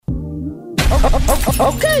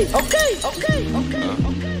Okay.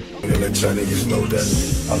 And let y'all niggas know that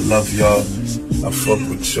I love y'all, I fuck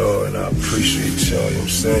with y'all, and I appreciate y'all, you know what I'm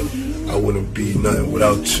saying? I wouldn't be nothing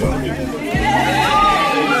without y'all.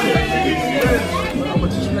 I'ma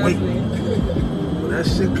just wait. When that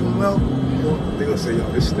shit come out, they gonna say,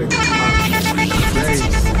 yo, this nigga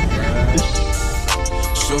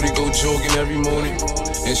Shorty go jogging every morning,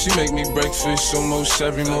 and she make me breakfast almost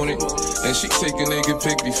every morning. And she take a nigga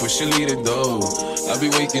pic before she leave the door. I be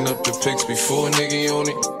waking up the pics before a nigga on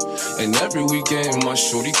it. And every weekend my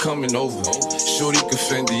shorty coming over. Shorty can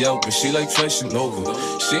fend the out, but she like flashing over.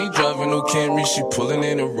 She ain't driving no Camry, she pulling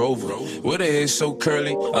in a Rover. With her hair so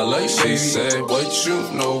curly, I like she said, what you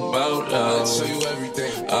know about us? I'll tell you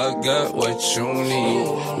everything. I got what you need.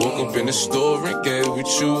 Woke up in the store and get what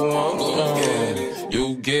you want.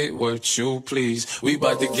 You get what you please. We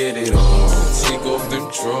bout to get it on. Take off them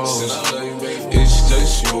drawers. It's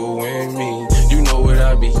just you and me. You know what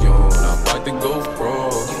I be on. I'm about to go pro.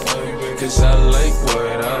 Cause I like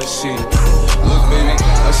what I see. Look baby,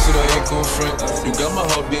 I said I ain't gon' front. You got my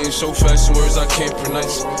heart beating so fast, some words I can't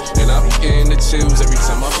pronounce. And I be getting the chills every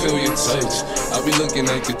time I feel your touch. I be looking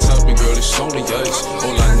at the top and girl, it's only ice.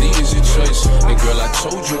 All I need is your choice. And girl, I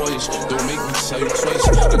told you once, don't make me tell you twice.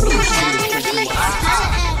 I know you see the picture.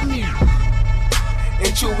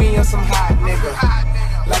 And Chewy on some hot nigga.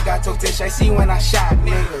 Like I told Tish, I see when I shot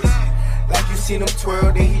niggas. Like you seen him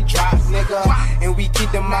twirl, then he drop, nigga. And we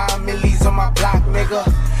keep the mind millies on my block, nigga.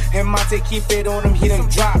 And Monte keep it on him, he done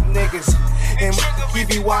drop niggas. And he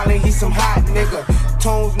be wildin', he some hot nigga.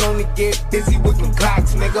 Tones known to get busy with them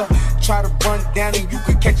Glocks, nigga. Try to run down and you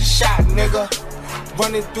could catch a shot, nigga.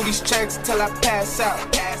 Running through these checks till I pass out.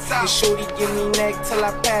 And shorty give me neck till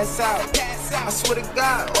I pass out. I swear to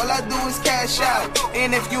God, all I do is cash out.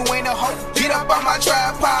 And if you ain't a hoe, get up on my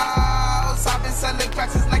trap house. I've been selling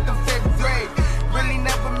cracks since like the 5th grade. Really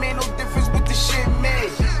never made no difference with the shit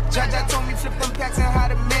made. Jaja told me flip them packs and how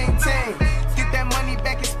to maintain. Get that money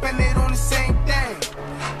back and spend it on the same thing.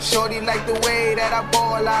 Shorty like the way that I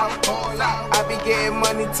ball out. I be getting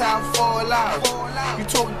money till I fall out. You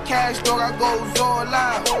talking cash, dog, I goes all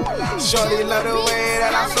out. Shorty love the way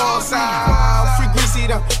that I floss out. Free greasy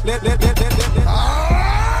them.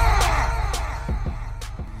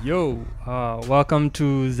 Yo, welcome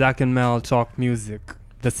to Zach and Mel Talk Music,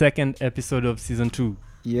 the second episode of season 2.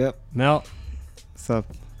 Yep. Mel, What's up?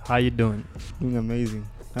 how you doing? Doing amazing.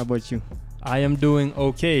 How about you? I am doing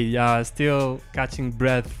okay. Still catching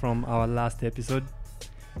breath from our last episode.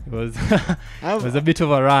 It was it was a bit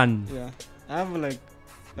of a run. Yeah. I have like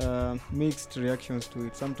mixed reactions to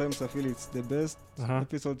it. Sometimes I feel it's the best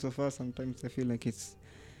episode so far. Sometimes I feel like it's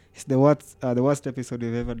the worst episode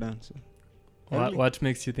we've ever done. So. What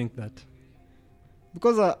makes you think that?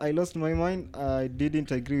 Because I lost my mind. I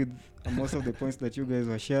didn't agree with most of the points that you guys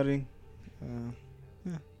were sharing.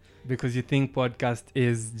 Yeah. Because you think podcast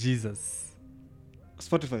is Jesus.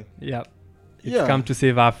 Spotify. Yeah. It's come to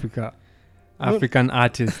save Africa. African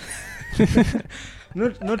artists.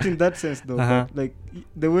 Not in that sense though. But like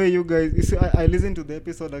the way you guys, you see, I listened to the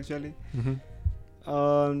episode actually.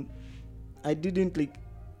 Mm-hmm. I didn't like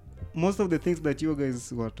most of the things that you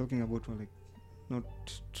guys were talking about were like not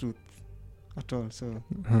truth at all. So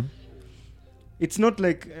it's not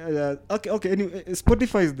like okay. Anyway,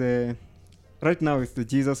 Spotify is right now it's the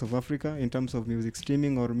Jesus of Africa in terms of music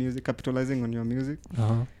streaming or music capitalizing on your music.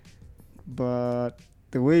 But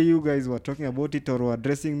the way you guys were talking about it or were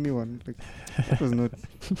addressing me, like that was not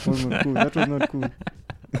cool. That was not cool.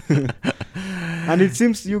 And it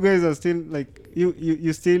seems you guys are still like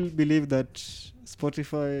you still believe that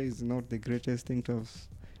Spotify is not the greatest thing to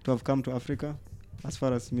have come to Africa as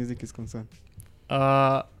far as music is concerned.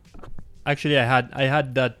 Actually, I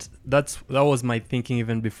had that. That was my thinking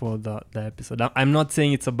even before the episode. I'm not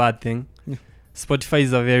saying it's a bad thing. Yeah. Spotify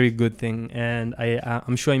is a very good thing, and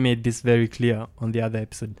I'm sure I made this very clear on the other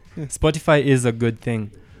episode. Yeah. Spotify is a good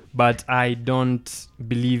thing, but I don't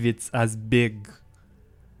believe it's as big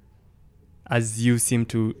as you seem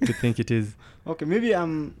to think it is. Okay, maybe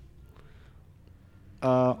I'm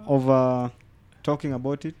over talking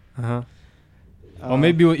about it. Or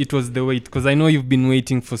maybe it was the wait, because I know you've been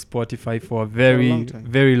waiting for Spotify for a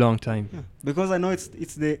very long time. Yeah. Because I know it's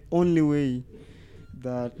the only way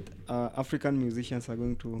that African musicians are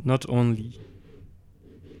going to... Not only.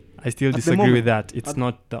 I still disagree with that. It's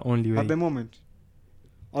not the only way. At the moment.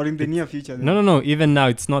 Or in the near future. No. Even now,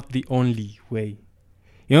 it's not the only way.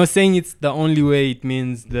 You know, saying it's the only way, it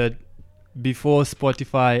means that before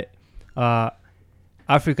Spotify...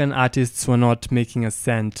 African artists were not making a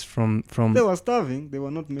cent from... They were starving. They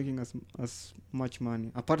were not making as much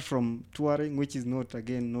money. Apart from touring, which is not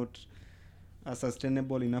are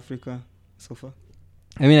sustainable in Africa so far?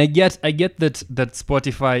 I mean, I get that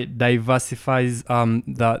Spotify diversifies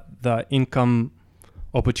the income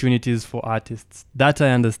opportunities for artists. That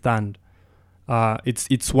I understand.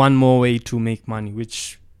 It's one more way to make money,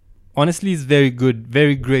 which honestly is very good,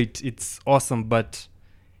 very great. It's awesome, but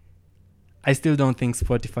I still don't think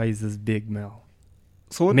Spotify is as big, Mel.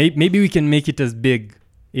 So what, Maybe we can make it as big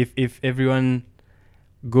if everyone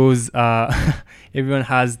goes everyone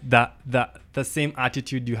has the same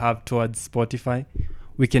attitude you have towards Spotify.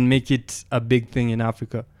 We can make it a big thing in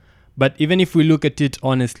Africa. But even if we look at it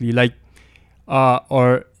honestly, like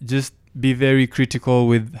or just be very critical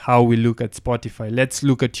with how we look at Spotify. Let's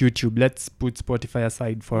look at YouTube. Let's put Spotify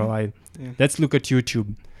aside for a while. Yeah. Let's look at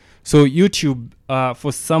YouTube. So YouTube,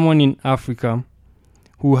 for someone in Africa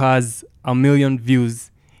who has 1 million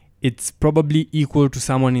views, it's probably equal to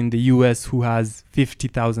someone in the US who has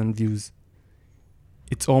 50,000 views.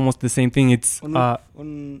 It's almost the same thing. It's on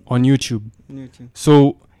YouTube. YouTube.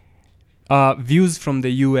 So views from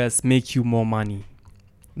the US make you more money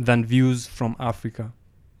than views from Africa.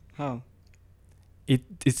 How?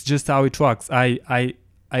 It's just how it works. I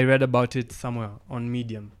read about it somewhere on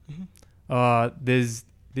Medium. There's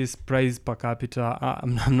this price per capita.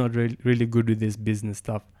 I'm not really good with this business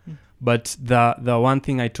stuff. But the one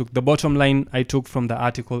thing the bottom line I took from the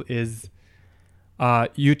article is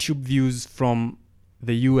YouTube views from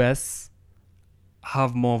the US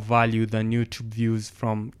have more value than YouTube views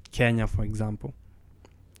from Kenya, for example.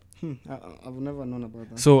 I've never known about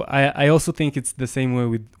that. So I also think it's the same way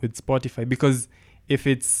with Spotify, because if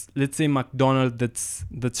it's, let's say, McDonald's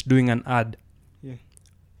that's doing an ad, Yeah.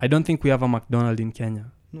 I don't think we have a McDonald's in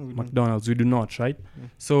Kenya. No, we don't. McDonald's, we do not, right? Yeah.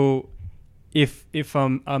 So if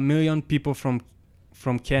 1 million people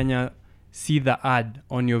from Kenya see the ad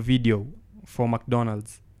on your video for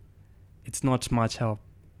McDonald's, it's not much help.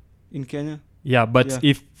 In Kenya? Yeah, but Yeah.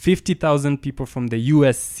 if 50,000 people from the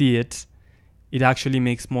US see it, it actually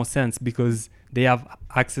makes more sense because they have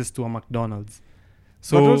access to a McDonald's.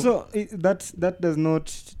 So but also, that does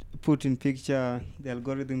not put in picture the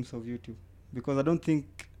algorithms of YouTube. Because I don't think,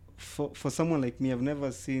 for someone like me, I've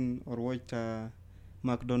never seen or watched a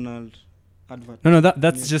McDonald's advert. No,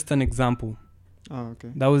 that's Yeah. just an example. Oh,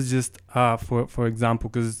 okay. That was just for example,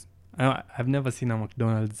 because I've never seen a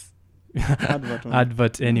McDonald's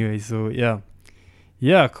advert anyway. So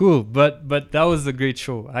yeah, cool. But that was a great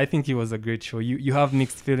show. I think it was a great show. You have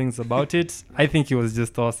mixed feelings about it. I think it was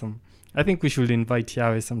just awesome. I think we should invite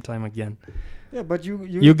Yahweh sometime again. Yeah, but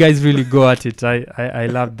You guys really go at it. I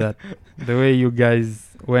loved that. The way you guys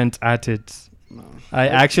went at it. No. I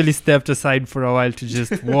actually stepped aside for a while to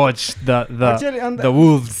just watch Actually, and the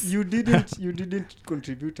wolves. You didn't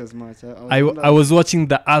contribute as much. I was watching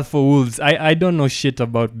the alpha wolves. I don't know shit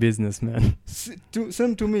about business, man.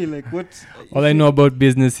 Same to me. Like what? All I know about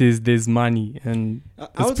business is there's money, and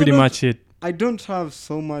that's pretty much it. I don't have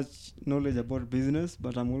so much knowledge about business,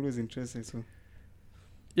 but I'm always interested. So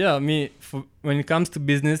Yeah, when it comes to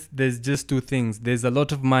business, there's just two things. There's a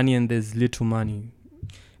lot of money and there's little money.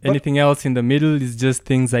 Anything else in the middle is just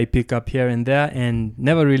things I pick up here and there and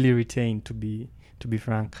never really retain, to be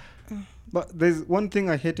frank. But there's one thing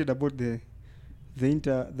I hated about the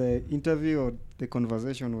interview or the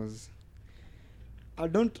conversation was, I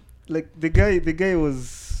don't like the guy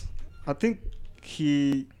was, I think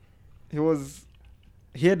he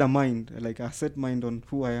had a mind, like a set mind on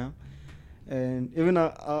who I am, and even I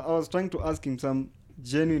was trying to ask him some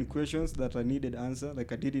genuine questions that I needed answer,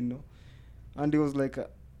 like I didn't know, and he was like,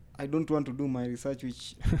 I don't want to do my research,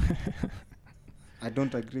 which I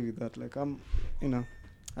don't agree with that. Like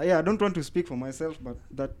I don't want to speak for myself, but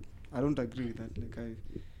that I don't agree with that. Like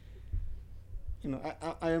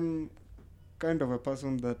I am kind of a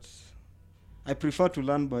person that I prefer to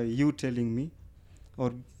learn by you telling me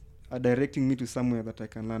or directing me to somewhere that I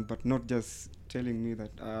can learn, but not just telling me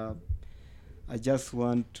that I just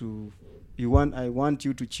want to. I want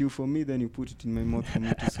you to chew for me, then you put it in my mouth for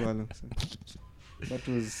me to swallow. So that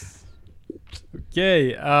was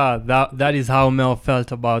okay. That is how Mel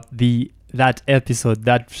felt about that episode,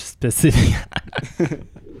 that specific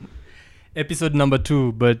episode number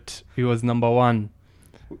 2, but it was number 1.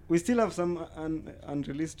 We still have some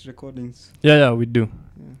unreleased recordings. Yeah, we do.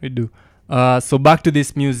 Yeah. We do. So back to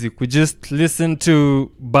this music. We just listened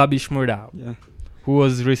to Bobby Shmurda, Yeah. who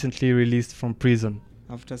was recently released from prison.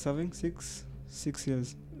 After serving 6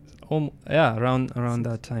 years. Around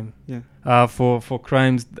that time. Yeah. For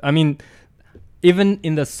crimes. I mean, even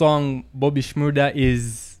in the song, Bobby Shmurda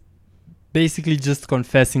is basically just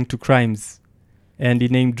confessing to crimes, and he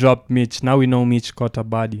name dropped Mitch. Now we know Mitch caught a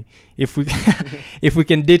body. If we if we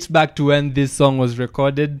can date back to when this song was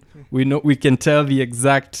recorded, we can tell the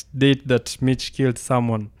exact date that Mitch killed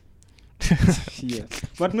someone. Yeah,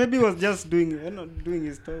 but maybe he was just doing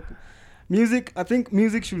his talk. Music, I think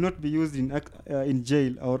music should not be used in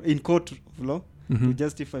jail or in court of law to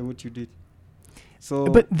justify what you did. So,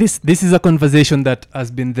 but this is a conversation that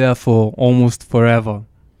has been there for almost forever.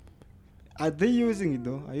 Are they using it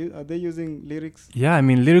though? Are they using lyrics? Yeah, I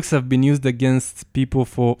mean, lyrics have been used against people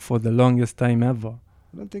for the longest time ever.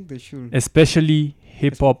 I don't think they should. Especially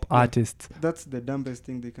hip-hop artists. That's the dumbest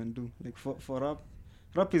thing they can do. Like for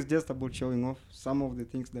rap is just about showing off. Some of the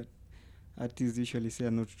things that artists usually say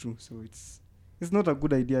are not true. So it's not a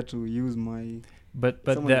good idea to use my... But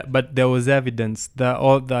there was evidence that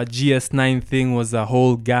all the GS9 thing was a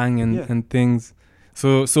whole gang and things.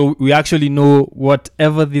 So we actually know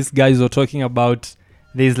whatever these guys were talking about,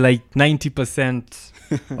 there's like 90%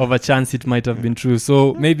 of a chance it might have been true.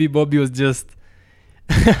 So maybe Bobby was just...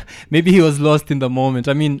 maybe he was lost in the moment.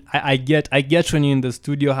 I mean, I get when you're in the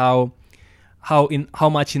studio how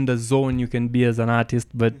much in the zone you can be as an artist,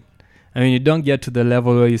 but I mean, you don't get to the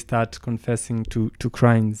level where you start confessing to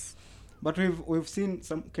crimes. But we've seen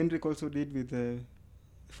some Kendrick also did with the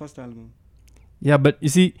first album. Yeah, but you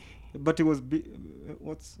see, but it was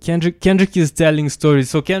what's Kendrick is telling stories.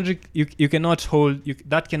 So Kendrick, you cannot hold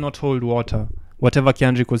that cannot hold water. Whatever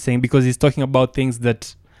Kendrick was saying, because he's talking about things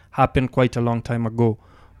that happened quite a long time ago.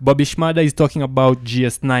 Bobby Shmurda is talking about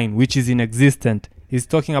GS9, which is inexistent. He's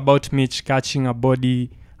talking about Mitch catching a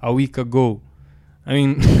body a week ago. I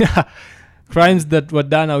mean, crimes that were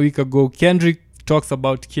done a week ago. Kendrick talks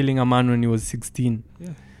about killing a man when he was 16. Yeah.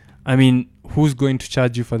 I mean, who's going to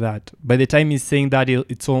charge you for that? By the time he's saying that,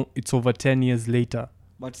 it's over 10 years later.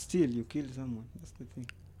 But still, you killed someone. That's the thing.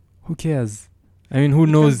 Who cares? I mean, who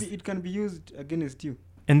knows? It can be used against you.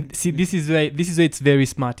 And see, this is where it's very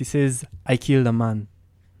smart. He says, "I killed a man."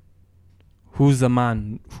 Who's a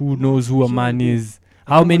man? Who knows who a man is?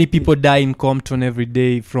 How many people die in Compton every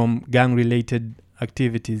day from gang-related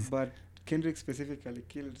activities? But Kendrick specifically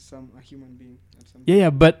killed a human being. Yeah,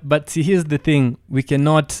 but see, here's the thing: we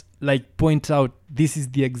cannot point out this is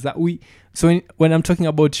the exact. So when I'm talking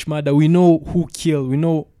about Shmurda, we know who killed. We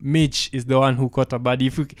know Mitch is the one who caught a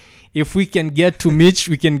body. If we can get to Mitch,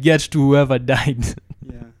 we can get to whoever died.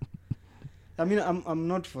 Yeah, I mean, I'm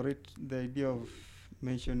not for it. The idea of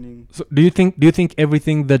mentioning. So do you think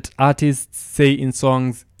everything that artists say in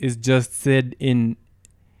songs is just said in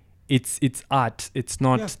it's art, it's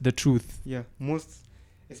not the truth? Yeah,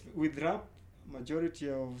 with rap, majority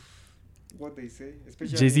of what they say,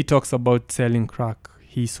 especially Jay-Z talks about selling crack.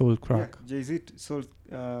 He sold crack. Yeah, Jay-Z sold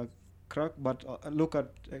crack, but look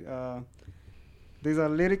at there's a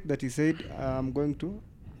lyric that he said, I'm going to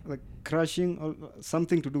crushing or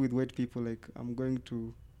something to do with white people, I'm going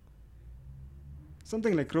to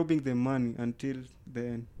something like robbing their money until the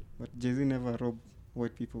end. But Jay-Z never robbed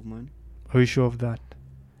white people money. Are you sure of that?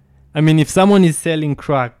 I mean, if someone is selling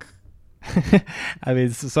crack, I mean,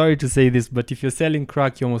 sorry to say this, but if you're selling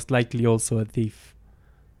crack, you're most likely also a thief.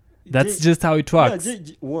 That's just how it works. Yeah,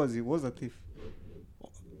 he was a thief.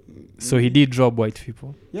 So he did rob white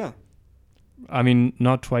people. Yeah. I mean,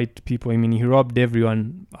 not white people. I mean, he robbed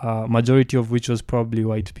everyone, majority of which was probably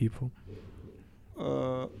white people.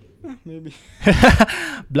 Maybe.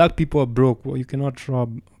 Black people are broke. Well, you cannot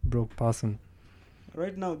rob a broke person.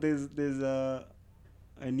 Right now, there's a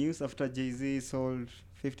news after Jay-Z sold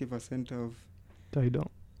 50% of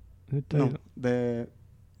Tidal.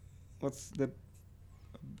 What's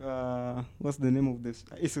the name of this?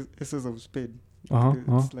 Aces of Spade.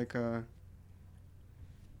 It's like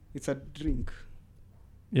it's a drink.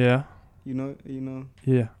 Yeah. You know.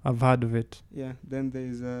 Yeah, I've heard of it. Yeah. Then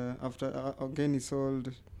there's after again he sold.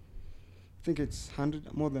 I think it's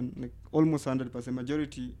more than almost 100%.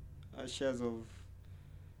 Majority shares of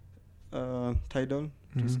Tidal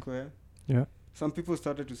to Square. Yeah. Some people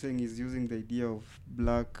started to saying he's using the idea of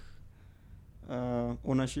black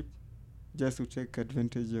ownership just to take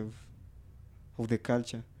advantage of the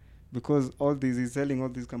culture, because he's selling all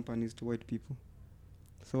these companies to white people.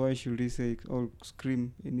 So why should he say or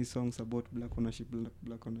scream in his songs about black ownership?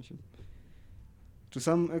 To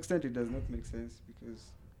some extent, it does not make sense because.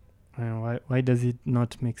 Why does it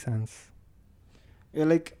not make sense?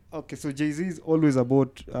 Yeah, okay, so Jay-Z is always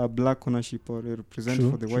about black ownership or represent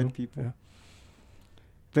for the white people. Yeah.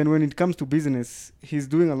 Then when it comes to business, he's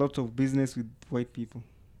doing a lot of business with white people.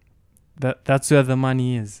 That's where the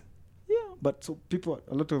money is. Yeah, but so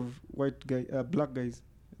a lot of black guys,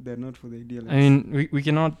 they're not for the idea. I mean,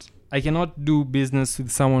 I cannot do business with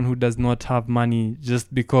someone who does not have money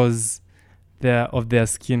just because their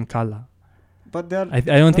skin color. But they are. I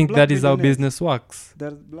don't think black that is how billionaires. business works.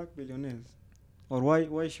 They're black billionaires. Or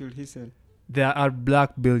why should he sell? There are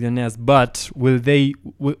black billionaires, but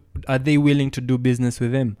are they willing to do business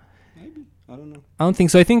with him? Maybe. I don't know. I don't think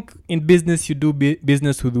so. I think in business you do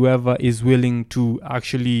business with whoever is willing to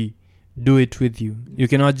actually do it with you. You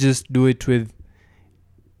cannot just do it with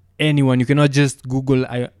anyone. You cannot just Google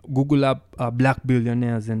up black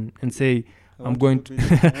billionaires and say, I want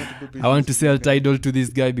to sell Tidal to this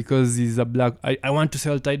guy because he's a black. I want to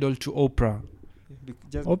sell Tidal to Oprah.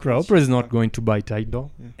 Oprah is not going to buy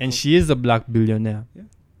Tidal, and she is a black billionaire. Yeah.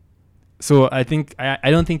 So I think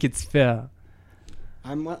I don't think it's fair.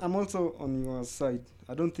 I'm also on your side.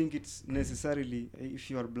 I don't think it's necessarily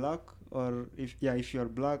if you are black or if you are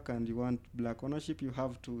black and you want black ownership, you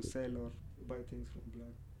have to sell or buy things from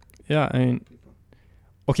black. Yeah, I mean, people.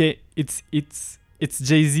 Okay, it's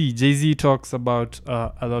Jay-Z. Jay-Z talks about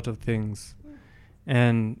a lot of things,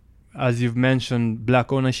 and as you've mentioned,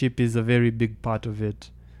 black ownership is a very big part of it.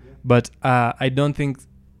 Yeah. But I don't think.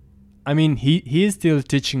 I mean, he is still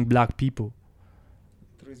teaching black people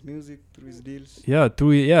through his music, through his deals.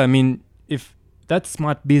 I mean, if that's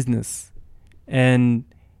smart business, and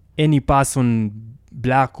any person,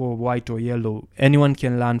 black or white or yellow, anyone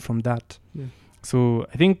can learn from that. Yeah. So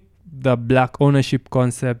I think the black ownership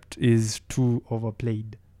concept is too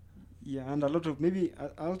overplayed. Yeah, and a lot of maybe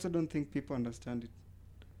I also don't think people understand it.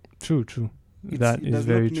 True. That is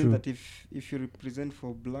very true. It does not mean that if you represent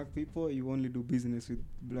for black people, you only do business with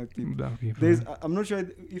black people. I'm not sure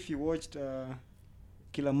if you watched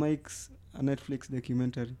Killer Mike's Netflix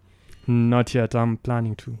documentary. Not yet. I'm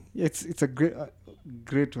planning to. Yeah, it's a great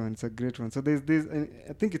one. It's a great one. So there's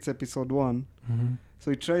I think it's episode 1. Mm-hmm.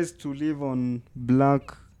 So he tries to live on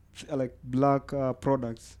black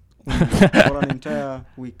products for an entire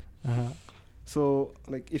week. Uh-huh. So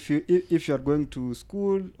like if you are going to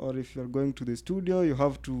school or if you are going to the studio, you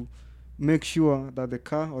have to make sure that the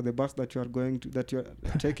car or the bus that you are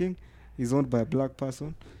taking is owned by a black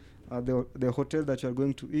person. The hotel that you are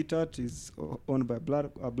going to eat at is owned by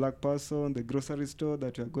a black person. The grocery store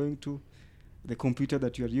that you are going to, the computer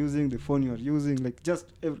that you are using, the phone you are using, like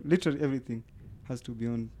just literally everything has to be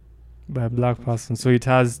owned by a black person. So it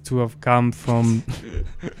has to have come from.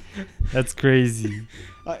 That's crazy.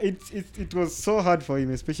 It was so hard for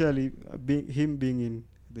him, especially being in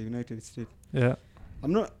the United States. Yeah.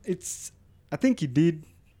 I think he did.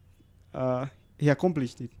 He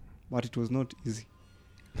accomplished it, but it was not easy.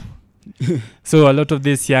 So a lot of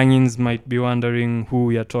these youngins might be wondering who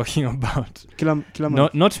we are talking about. Killer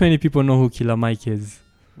Mike. Not many people know who Killer Mike is.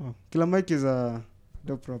 Oh. Killer Mike is a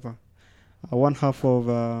dope rapper. One half of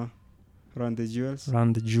Run the Jewels.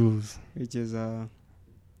 Run the Jewels, which is a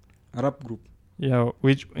rap group. Yeah,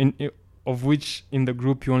 which in the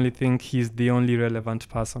group you only think he's the only relevant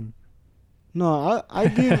person. No, I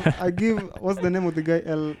give. What's the name of the guy?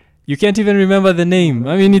 You can't even remember the name.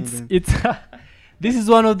 I mean, it's. This is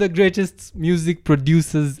one of the greatest music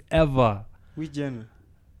producers ever. Which genre?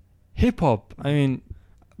 Hip hop. I mean,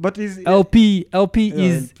 but LP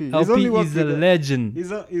is a legend.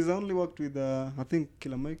 He's only worked with I think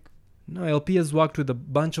Killer Mike. No, LP has worked with a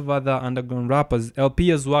bunch of other underground rappers. LP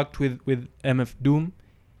has worked with MF Doom.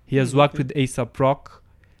 He has worked with A$AP Rock.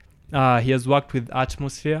 He has worked with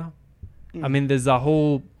Atmosphere. I mean, there's a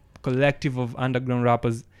whole collective of underground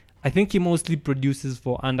rappers. I think he mostly produces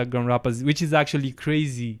for underground rappers, which is actually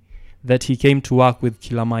crazy that he came to work with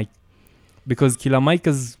Killer Mike. Because Killer Mike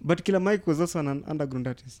is... But Killer Mike was also an underground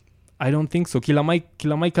artist. I don't think so. Killer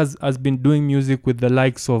Mike has been doing music with the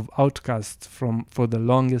likes of Outkast for the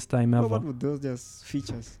longest time ever. What were those just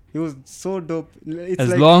features? He was so dope.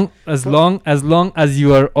 As long as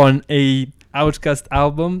you are on a Outkast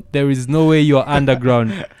album, there is no way you're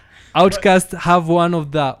underground. Outkast have one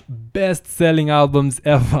of the best-selling albums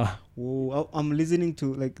ever. Whoa, I'm listening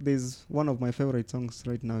to there's one of my favorite songs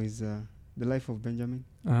right now is "The Life of Benjamin"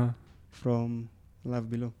 from Love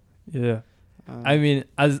Below. Yeah, I mean,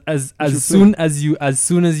 as soon as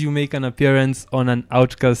you make an appearance on an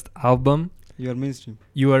Outkast album, you are mainstream.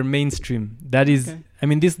 You are mainstream. That is, okay. I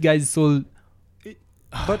mean, this guy's soul.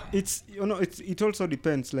 But it also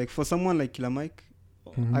depends. Like for someone like Killer Mike,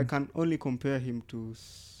 I can only compare him to.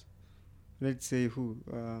 Let's say who?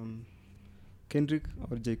 Kendrick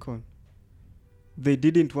or J. Cole. They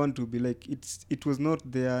didn't want to be it was not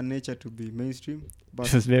their nature to be mainstream. But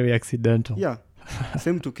it was very accidental. Yeah.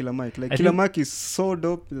 Same to Killer Mike. Killer Mike is so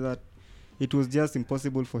dope that it was just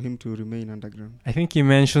impossible for him to remain underground. I think he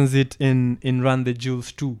mentions it in Run the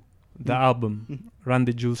Jewels 2, the album. Run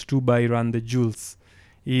the Jewels 2 by Run the Jewels.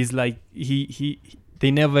 He's like, he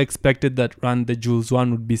they never expected that Run the Jewels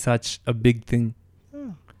 1 would be such a big thing.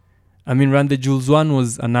 Oh. I mean, Run the Jewels 1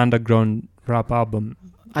 was an underground rap album.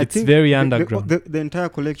 It's think very the- underground. The entire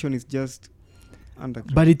collection is just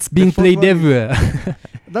underground. But it's being The fourth played one is- everywhere.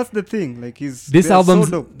 That's the thing. Like This they're album's-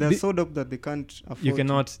 so dope. They're thi- so dope that they can't afford. You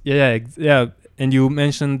cannot. Yeah. And you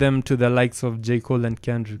mentioned them to the likes of J. Cole and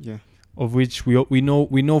Kendrick, Yeah. of which we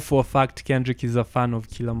know for a fact Kendrick is a fan of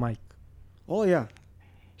Killer Mike. Oh yeah.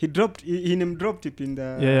 He name dropped it in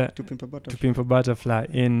the Yeah. To Pimp a To Butterfly. Pimp a Butterfly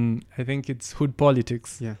in, I think it's Hood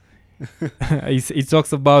Politics. Yeah. He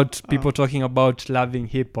talks about Ah. people talking about loving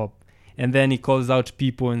hip hop, and then he calls out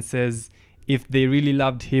people and says if they really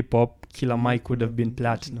loved hip hop, Killer Mike would have been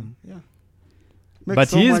platinum. Yeah. But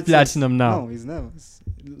he is much sense. platinum now. No, he's never.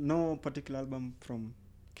 No particular album from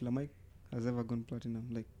Killer Mike has ever gone platinum.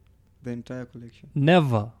 Like the entire collection.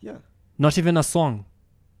 Never, Yeah. not even a song.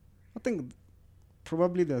 I think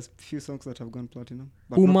probably there's few songs that have gone platinum.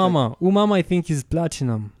 but not Umama, I think is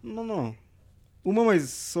platinum. like- no. Umama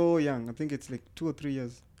is so young. I think it's like 2 or 3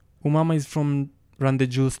 years. Umama is from Run the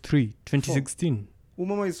Jewels 3, 2016.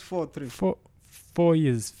 Umama is 4 or 3. 4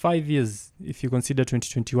 years, 5 years, if you consider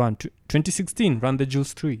 2021. 2016, Run the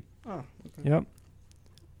Jewels 3. Ah, okay. Yeah.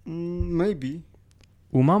 Maybe.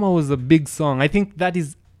 Umama was a big song. I think that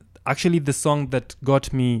is actually the song that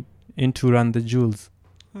got me into Run the Jewels.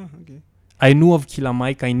 Ah, okay. I knew of Killer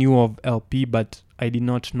Mike, I knew of LP, but I did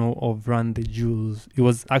not know of Run the Jewels.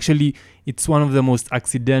 It's one of the most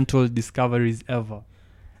accidental discoveries ever.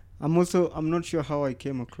 I'm not sure how I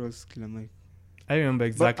came across Killer Mike. I remember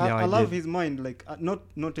exactly but how I I love did. his mind, like not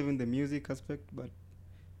even the music aspect, but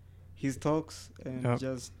his talks and Yep.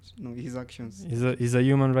 just his actions. He's a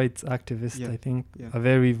human rights activist, Yeah, I think. yeah. A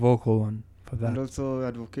very vocal one for that. And also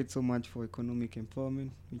advocate so much for economic empowerment,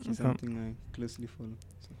 which is Okay. something I closely follow.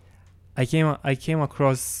 So. I came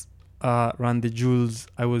across Run the Jewels.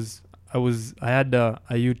 I had a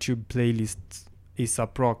YouTube playlist,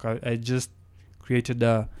 A$AP Rock. I just created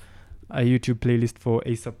a YouTube playlist for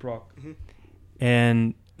A$AP Rock. Mhm.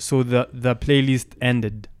 And so the playlist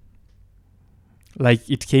ended. Like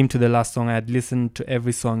it came to the last song. I had listened to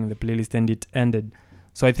every song in the playlist and it ended.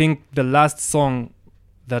 So I think the last song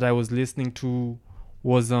that I was listening to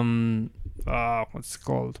was what's it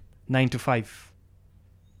called? 9 to 5.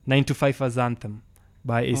 9 to 5 as Anthem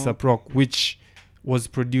by A$AP Rock, which was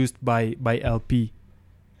produced by LP.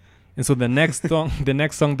 And so the next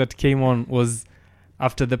song that came on was,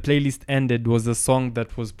 after the playlist ended, was a song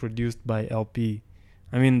that was produced by LP.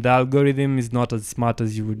 I mean, the algorithm is not as smart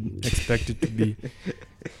as you would expect it to be.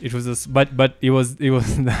 It was but it was it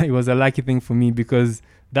was a lucky thing for me, because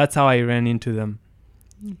that's how I ran into them,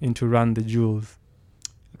 into Run the Jewels.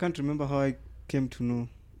 I can't remember how I came to know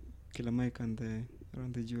Killer Mike and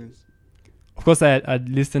Run the Jewels. Of course, I'd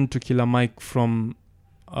listened to Killer Mike from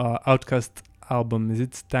Outkast album. Is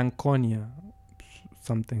it Stankonia?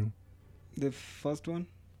 Something. The first one?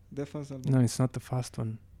 The first album? No, it's not the first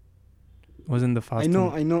one. It wasn't the first I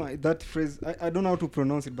one. know that phrase. I don't know how to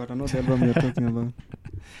pronounce it, but I know the album you're talking about.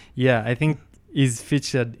 Yeah, I think he's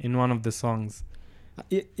featured in one of the songs.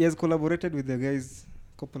 He has collaborated with the guys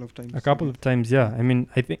a couple of times. A couple of times, yeah. I mean,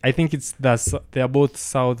 I think it's they are both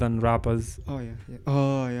southern rappers. Oh yeah.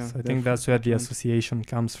 Oh yeah. So I think that's where the association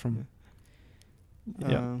comes from.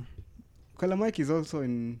 Yeah. Killer Mike is also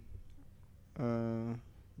in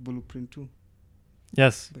Blueprint 2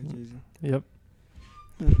 Yes. by Jay-Z. Yep.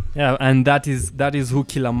 Yeah. Yeah, and that is who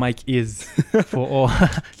Killer Mike is for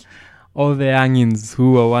all the youngins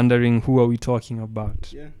who are wondering who are we talking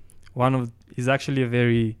about. Yeah. He's actually a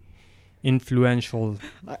very influential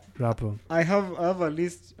rapper. I have a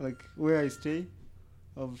list, like where I stay,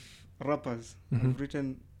 of rappers. Mhm. I've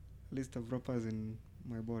written a list of rappers in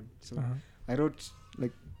my board. So Uh-huh. I wrote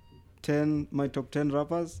like my top 10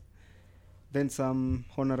 rappers, then some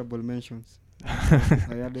honorable mentions.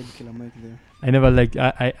 I added Killer Mike there. I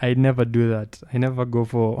never do that. I never go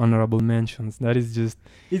for honorable mentions. That is just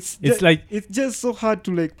It's just so hard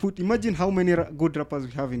to like put. Imagine how many good rappers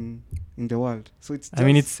we have in the world. So it's. I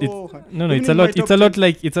mean, it's so hard. no, Even it's a in my lot. It's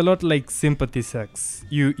top a lot 10 like sympathy sex.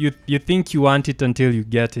 You think you want it until you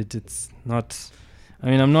get it. It's not.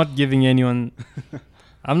 I mean, I'm not giving anyone.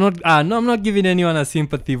 I'm not giving anyone a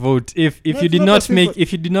sympathy vote. If No, you it's did not not a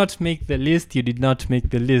make the list, you did not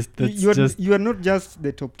make the list. That's you are not just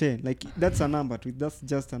the top 10. Like that's a number. That's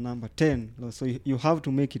just a number 10. So you have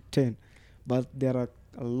to make it 10. But there are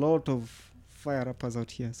a lot of fire rappers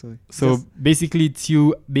out here. So basically, it's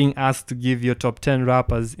you being asked to give your top 10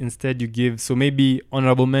 rappers. Instead, you give. So maybe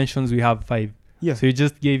honorable mentions. We have 5. Yeah. So you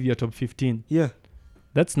just gave your top 15. Yeah.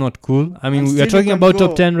 That's not cool. I mean, And we are still you talking can about go-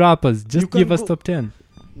 top 10 rappers. you Just can give us go- top 10.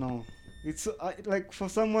 No. It's like for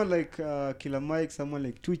someone like Killer Mike, someone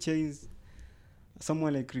like 2 Chainz,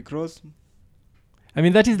 someone like Rick Ross. I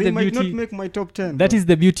mean, that is They the might beauty. not make my top 10. That but is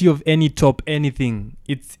the beauty of any top anything.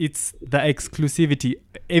 It's the exclusivity.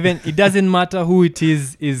 Even it doesn't matter who it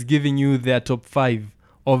is giving you their top 5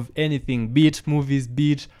 of anything, be it movies,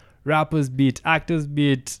 be it rappers, be it actors,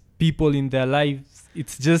 be it people in their lives.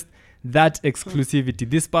 It's just that exclusivity.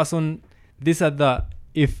 This person, these are the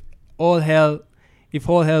if all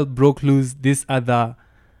hell broke loose, these are the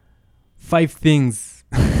 5 things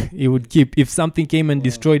he would keep. If something came and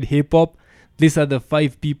destroyed hip hop, these are the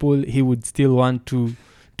 5 people he would still want to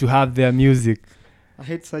have their music. I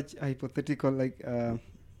hate such hypothetical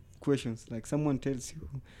questions. Like someone tells you,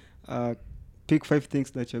 pick 5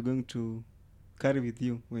 things that you're going to carry with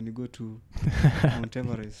you when you go to Mount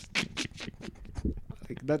Everest.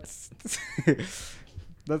 Like that's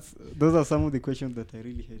those are some of the questions that I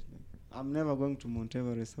really hate. Like, I'm never going to Mount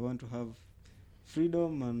Everest. I want to have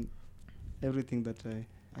freedom and everything that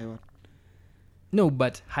I want. No,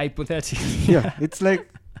 but hypothetically. Yeah, it's like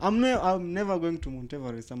I'm never going to Mount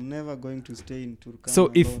Everest. I'm never going to stay in Turkana.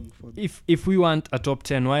 So if we want a top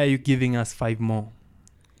 10, why are you giving us 5 more?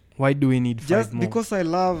 Why do we need 5 just more? because I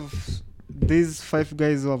love these 5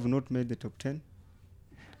 guys who have not made the top 10.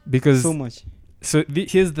 Because so much. So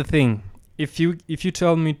here's the thing: if you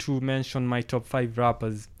tell me to mention my top 5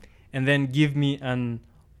 rappers, and then give me an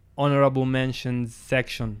honorable mentions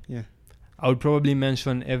section, yeah, I would probably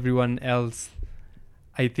mention everyone else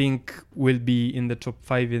I think will be in the top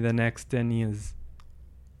 5 in the next 10 years.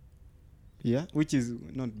 Yeah, which is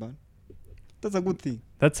not bad. That's a good thing.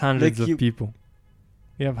 That's hundreds of people.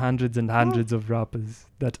 We have hundreds and hundreds of rappers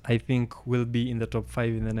that I think will be in the top 5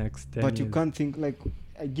 in the next 10 years. But you can't think, like,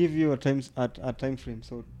 I give you a time frame.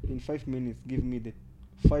 So in 5 minutes, give me the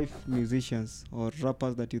 5 musicians or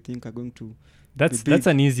rappers that you think are going to That's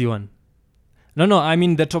an easy one. No, I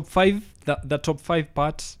mean the top 5, the top 5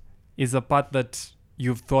 part is a part that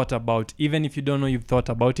you've thought about. Even if you don't know you've thought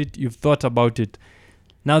about it, you've thought about it.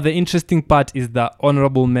 Now the interesting part is the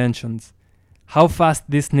honorable mentions. How fast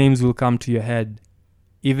these names will come to your head.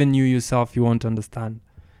 Even you yourself, you won't understand.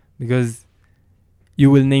 Because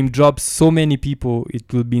you will name drop so many people,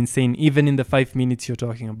 it will be insane. Even in the 5 minutes you're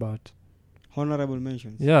talking about. Honorable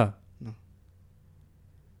mentions? Yeah. No.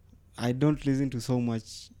 I don't listen to so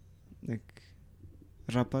much, like,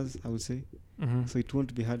 rappers, I would say. Mm-hmm. So it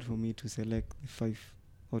won't be hard for me to select 5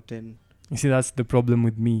 or 10. You see, that's the problem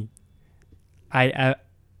with me. I'm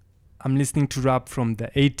listening to rap from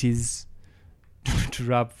the 80s to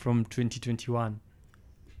rap from 2021.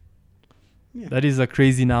 Yeah. That is a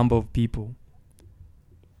crazy number of people.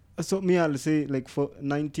 So me, I'll say like for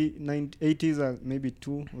 80s are maybe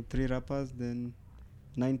 2 or 3 rappers, then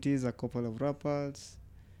 90s a couple of rappers,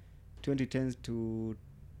 2010s to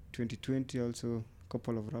 2020 also a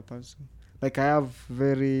couple of rappers. Like I have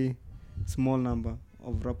very small number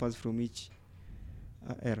of rappers from each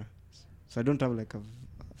era. So I don't have like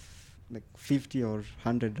like 50 or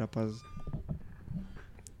 100 rappers.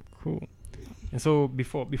 Cool. And so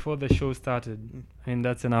before the show started, and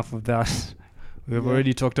that's enough of that. We've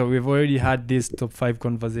already had this top 5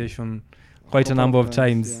 conversation quite a number of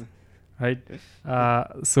times, right?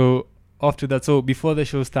 So after that, so before the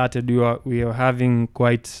show started, we were having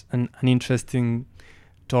quite an interesting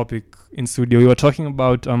topic in studio. We were talking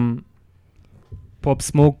about Pop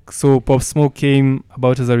Smoke. So Pop Smoke came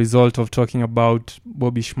about as a result of talking about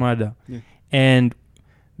Bobby Shmurda, and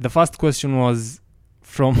the first question was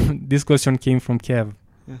this question came from Kev,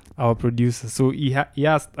 our producer. So he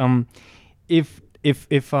asked if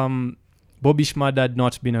Bobby Shmurda had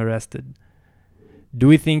not been arrested, do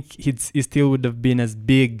we think he still would have been as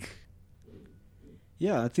big?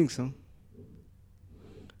 Yeah, I think so.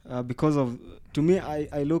 Because of, to me,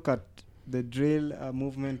 I look at the drill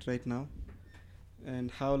movement right now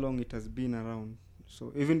and how long it has been around.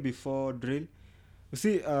 So even before drill, you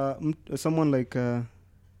see, someone like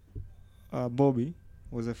Bobby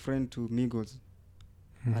was a friend to Migos,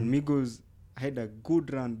 and Migos had a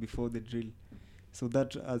good run before the drill. So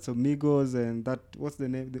that so Migos and that, what's the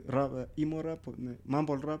name, the rap, emo rap,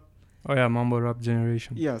 mumble rap. Oh yeah, mumble rap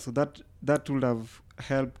generation. Yeah, so that would have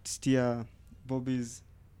helped steer Bobby's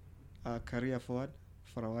career forward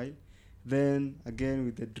for a while. Then again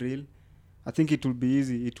with the drill, I think it would be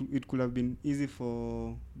easy. It could have been easy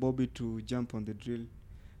for Bobby to jump on the drill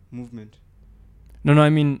movement. No, I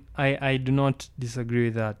mean, I do not disagree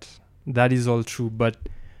with that. That is all true. But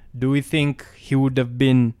do we think he would have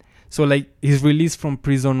been... So, like, his release from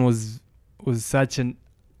prison was such an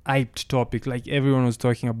hyped topic. Like, everyone was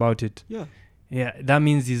talking about it. Yeah. Yeah, that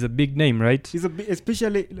means he's a big name, right? He's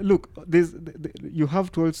especially look. There's you have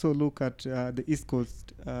to also look at the East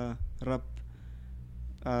Coast rap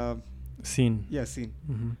Scene. scene.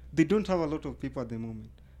 Mm-hmm. They don't have a lot of people at the moment.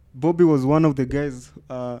 Bobby was one of the guys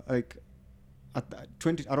like at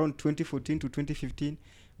around 2014 to 2015.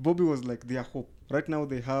 Bobby was like their hope. Right now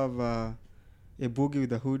they have a Boogie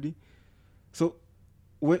with a Hoodie. So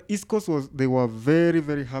where East Coast they were very,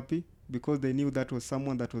 very happy because they knew that was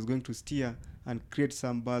someone that was going to steer and create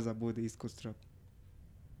some buzz about the East Coast rap.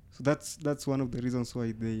 So that's one of the reasons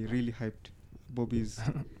why they really hyped Bobby's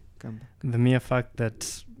comeback. The mere fact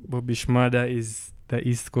that Bobby Shmurda is the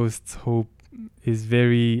East Coast's hope is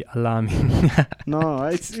very alarming. No,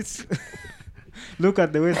 it's look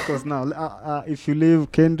at the West Coast now. If you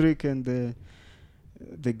leave Kendrick and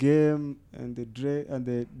the Game and the Dre and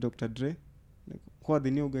the Dr. Dre, like, who are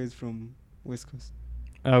the new guys from West Coast?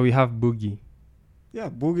 We have Boogie. Yeah,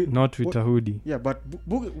 Boogie. Not with a hoodie. Yeah, but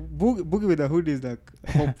Boogie with a hoodie is like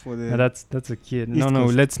hope for the. Yeah, that's a kid. East No,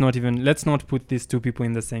 Coast. let's not put these two people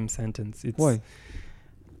in the same sentence. Why?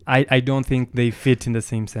 I don't think they fit in the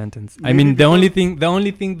same sentence. I Maybe mean, the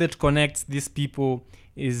only thing that connects these people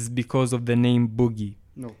is because of the name Boogie.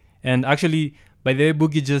 No. And actually, by the way,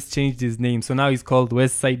 Boogie just changed his name, so now he's called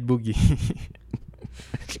West Side Boogie.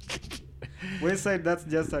 West Side, that's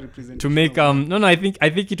just a representation. To make I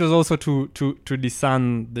think it was also to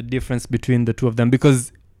discern the difference between the two of them,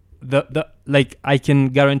 because the like, I can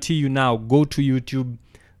guarantee you now, go to YouTube,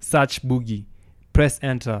 search Boogie, press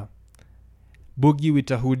enter, Boogie with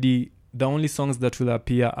a Hoodie, the only songs that will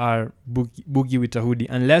appear are Boogie with a Hoodie,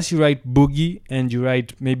 unless you write Boogie and you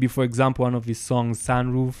write maybe, for example, one of his songs,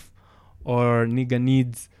 Sunroof or Nigga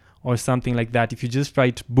Needs or something like that. If you just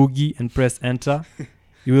write Boogie and press enter,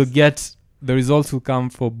 you will get, the results will come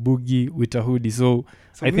for Boogie with a Hoodie. So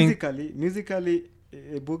I think musically,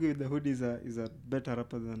 a Boogie with the Hoodie is a better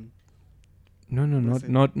rapper than.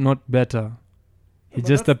 not better. He But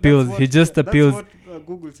just that's appeals. what- He just that's appeals. what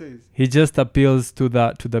Google says. He just appeals to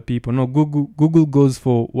the people. No, Google goes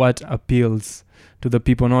for what appeals to the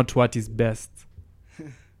people, not what is best.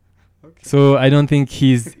 Okay. So I don't think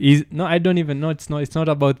he's no. I don't even know. It's not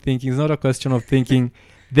about thinking. It's not a question of thinking.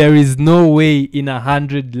 There is no way in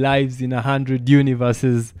 100 lives, in 100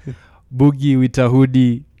 universes, Boogie with a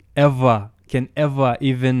Hoodie can ever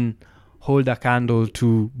even hold a candle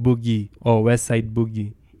to Boogie or West Side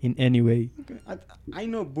Boogie in any way. Okay. I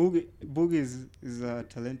know Boogie is a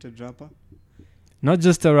talented rapper. Not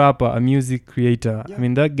just a rapper, a music creator. Yeah. I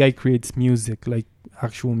mean, that guy creates music, like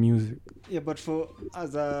actual music. Yeah, but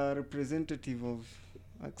as a representative of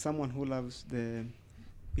like someone who loves the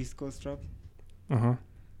East Coast rap, Uh-huh.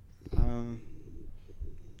 I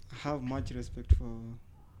have much respect for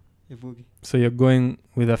a Boogie. So you're going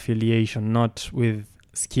with affiliation, not with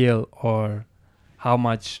skill or how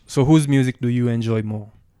much. So whose music do you enjoy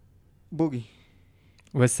more? Boogie.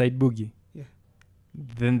 West Side Boogie. Yeah.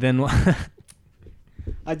 Then what?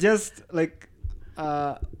 I just like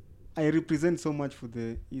I represent so much for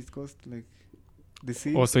the East Coast, like the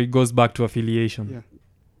scene. Also, it goes back to affiliation.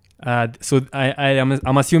 Yeah. So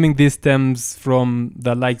I'm assuming this stems from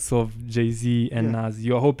the likes of Jay-Z and Yeah. Nas.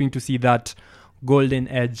 You're hoping to see that golden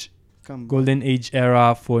age Come.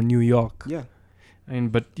 era for New York. Yeah.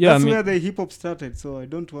 But That's where the hip hop started. So I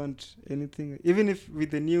don't want anything, even if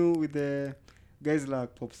with the guys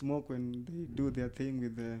like Pop Smoke, when they do their thing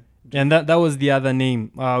with the. and that was the other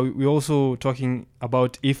name. We also talking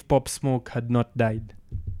about if Pop Smoke had not died,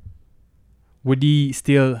 would he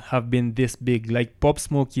still have been this big? Like, Pop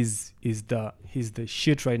Smoke he's the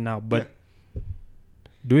shit right now, but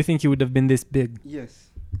do you think he would have been this big? Yes.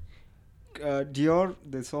 Dior,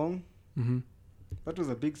 the song, Mm-hmm. that was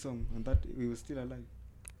a big song, and that we were still alive.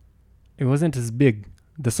 It wasn't as big.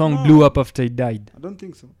 The song No. blew up after he died. I don't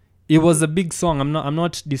think so. It was a big song. I'm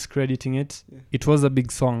not discrediting it. Yeah. It was a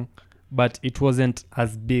big song, but it wasn't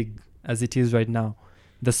as big as it is right now.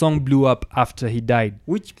 The song blew up after he died.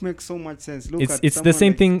 Which makes so much sense. Look, It's the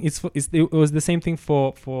same thing. It was the same thing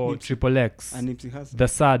for Nipsey. Triple X. And Nipsey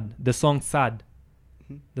Hussle. The song Sad.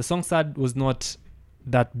 Mhm. The song Sad was not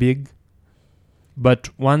that big, but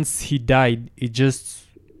once he died, it just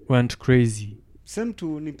went crazy. Same to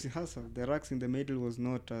Nipsey Hussle. The Racks in the Middle was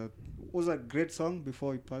was a great song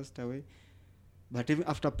before he passed away, but even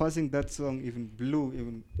after passing, that song even blew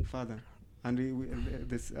even further. And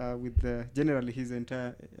generally his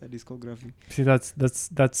entire discography. See,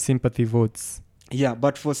 that's sympathy votes. Yeah,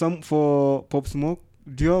 but for Pop Smoke,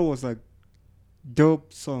 Dior was a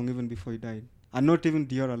dope song even before he died, and not even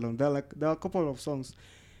Dior alone. There are a couple of songs.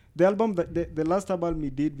 The album the last album he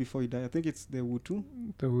did before he died, I think it's the Wutu.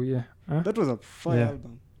 Yeah. Huh? That was a fire Yeah.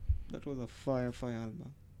 album. That was a fire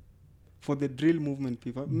album for the drill movement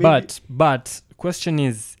people. Maybe But question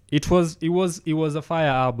is, it was a fire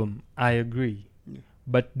album. I agree. Yeah.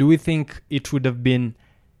 But do we think it would have been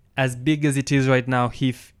as big as it is right now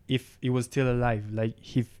if he was still alive? Like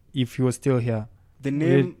if he was still here? the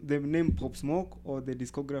name Pop Smoke or the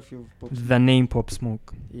discography of Pop Smoke? The name Pop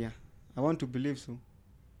Smoke. Yeah, I want to believe so.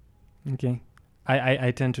 Okay.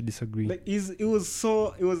 I tend to disagree. Like he was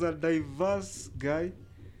a diverse guy.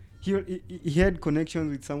 He had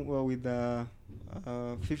connections with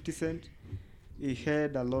 50 Cent. He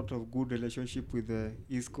had a lot of good relationship with the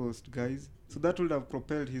East Coast guys, so that would have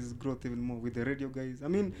propelled his growth even more with the radio guys. I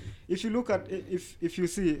mean, if you look at if you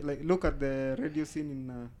see, like, look at the radio scene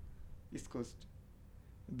in East Coast,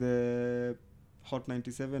 the Hot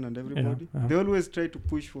 97 and everybody, they always try to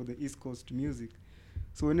push for the East Coast music.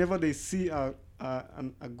 So whenever they see a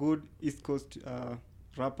good East Coast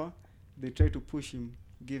rapper, they try to push him,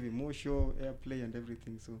 give him more show, airplay, and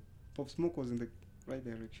everything. So Pop Smoke was in the right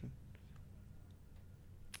direction.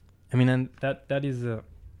 I mean, and that is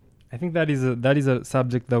a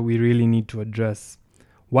subject that we really need to address.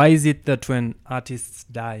 Why is it that when artists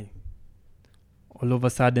die, all of a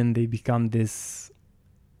sudden they become this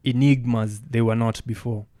enigmas they were not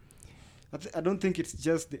before? I don't think it's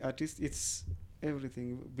just the artist, it's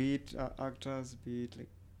everything, be it actors, be it like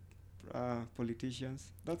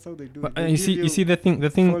politicians. That's how they do but, it. you see the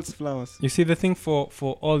thing false flowers. You see the thing for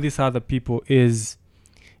all these other people is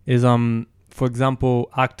for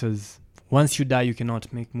example, actors. Once you die, you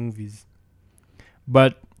cannot make movies.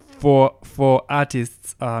 But for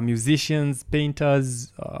artists, musicians,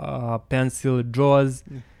 painters, pencil drawers,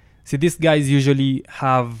 see, these guys usually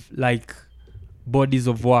have like bodies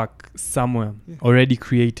of work somewhere already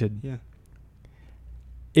created. Yeah.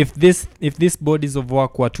 If these bodies of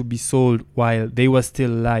work were to be sold while they were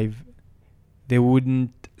still alive, they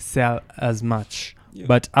wouldn't sell as much. Yeah.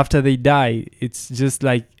 But after they die, it's just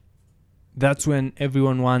like that's when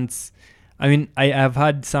everyone wants. I mean, I have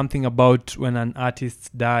heard something about when an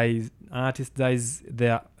artist dies,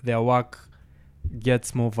 their work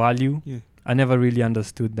gets more value. Yeah. I never really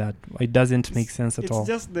understood that. It doesn't make sense at all. It's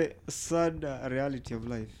just the sad reality of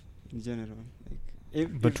life in general.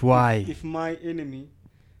 Like, why? If my enemy,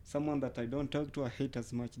 someone that I don't talk to, I hate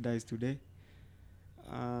as much, dies today,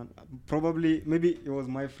 probably, maybe it was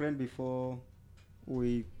my friend before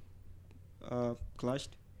we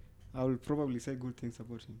clashed, I will probably say good things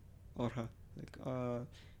about him or her. Like,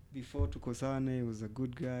 before tukosane, he was a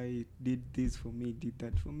good guy, did this for me, did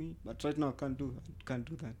that for me, but right now I can't do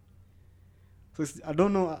that. So I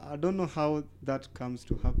don't know how that comes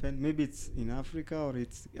to happen. Maybe it's in Africa or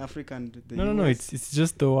it's Africa and the US. No, it's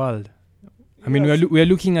just the world. I mean, we are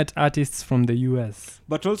looking at artists from the US.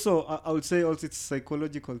 But also, I would say also it's a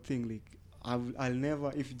psychological thing. Like, I'll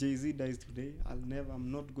never, if Jay-Z dies today, I'm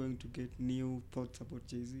not going to get new thoughts about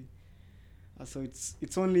Jay-Z. So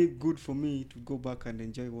it's only good for me to go back and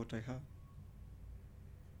enjoy what I have.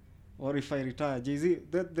 Or if I retire, Jay-Z,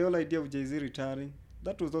 the whole idea of Jay-Z retiring,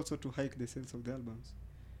 that was also to hike the sales of the albums.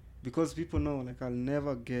 Because people know, like, I'll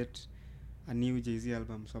never get a new Jay-Z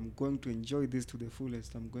album, so I'm going to enjoy this to the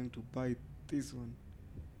fullest. I'm going to buy this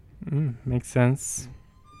one. Makes sense.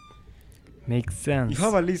 Makes sense. You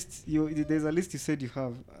have a list. There's a list you said you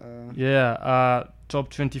have. Top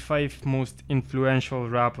 25 most influential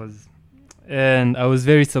rappers. And I was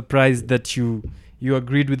very surprised that you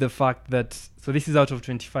agreed with the fact that, so this is out of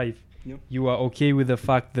 25. Yep. You are okay with the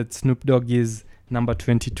fact that Snoop Dogg is number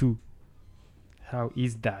 22. How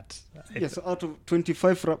is that? Yes, so out of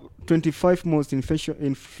 25 most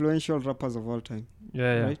influential rappers of all time.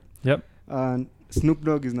 Yeah. Right? Yep. And Snoop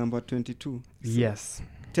Dogg is number 22. So yes.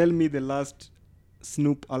 Tell me the last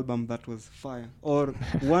Snoop album that was fire, or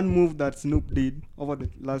one move that Snoop did over the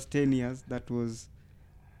last 10 years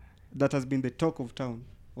that has been the talk of town,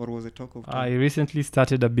 or was a talk of town. I recently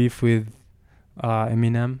started a beef with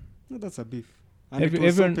Eminem. No, that's a beef. And it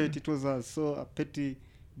was so petty. It was a petty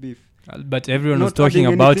beef. But everyone was Not talking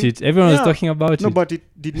adding about anything. it. Everyone was talking about it. No, but it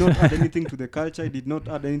did not add anything to the culture. It did not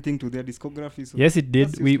add anything to their discography. So yes, it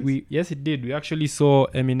did. We Yes, it did. We actually saw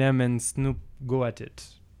Eminem and Snoop go at it,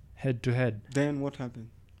 head to head. Then what happened?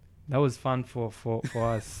 That was fun for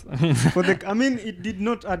us. I mean, it did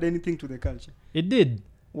not add anything to the culture. It did.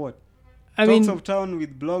 What? I Talks mean, of town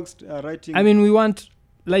with blogs writing. I mean, we want,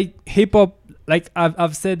 like, hip hop. Like,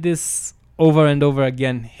 I've said this over and over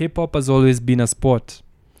again. Hip hop has always been a sport.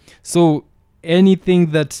 So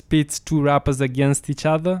anything that pits two rappers against each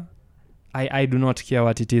other, I do not care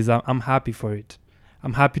what it is. I'm happy for it.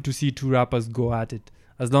 I'm happy to see two rappers go at it.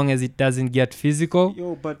 as long as it doesn't get physical,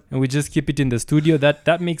 Yo, but and we just keep it in the studio.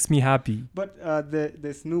 That makes me happy.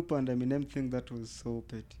 the Snoop and Eminem thing, that was so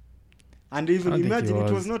petty. And even I don't think imagine, it it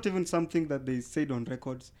was was. not even something that they said on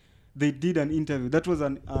records. They did an interview. That was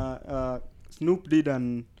an Snoop did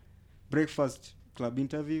an Breakfast Club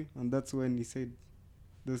interview, and that's when he said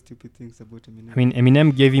those stupid things about Eminem. I mean,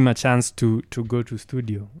 Eminem gave him a chance to go to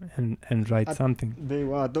studio and write something. They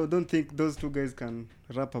were. Don't think those two guys can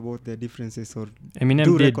rap about their differences or Eminem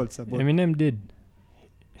do did. records about. Eminem did.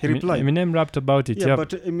 He replied. Eminem rapped about it. Yeah, Yep. but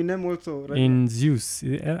Eminem also. Right In Zeus.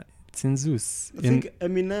 It's in Zeus. I think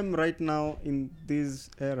Eminem right now in this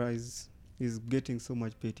era is getting so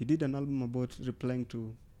much paid. He did an album about replying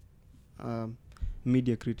to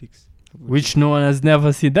media critics. Which no one has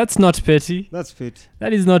never seen. That's not petty. That's petty.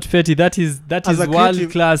 That is not petty. That is As a world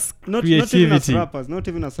creative, class Not even as creativity.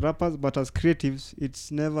 rappers, but as creatives,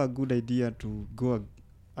 it's never a good idea to go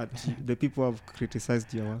at the people who have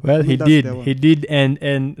criticized your work. Well, I mean, he that's did. their work. He did.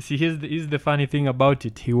 And see, here's the funny thing about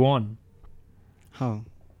it. He won. How?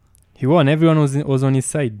 He won. Everyone was on his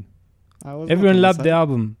side. I was not Everyone on loved side. the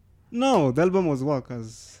album. No, the album was work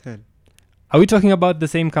as hell. Are we talking about the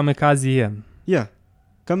same Kamikaze here? Yeah,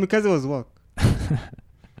 Kamikaze was work.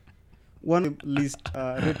 One list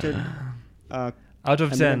rated Out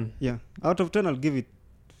of Eminem- 10. Yeah, out of 10, I'll give it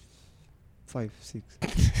 5, 6.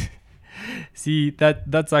 See,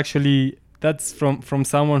 that's from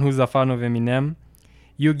someone who's a fan of Eminem.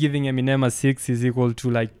 You giving Eminem a 6 is equal to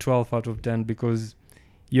like 12 out of 10 because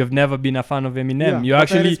you've never been a fan of Eminem. Yeah,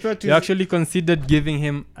 but I respect you his- actually considered giving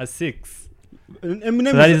him a 6.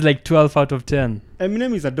 Eminem So that is like 12 out of 10.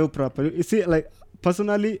 Eminem is a dope rapper. You see, like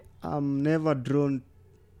personally, I'm never drawn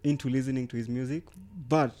into listening to his music,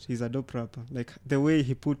 but he's a dope rapper. Like the way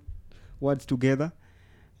he put words together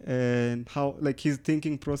and how like his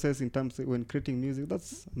thinking process in terms of when creating music,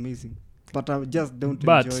 that's amazing. But I just don't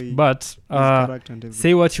enjoy his But character and everything.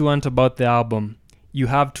 say what you want about the album, you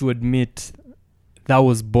have to admit that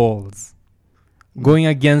was balls. Going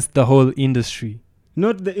against the whole industry.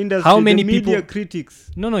 Not the industry. How many the media people- critics?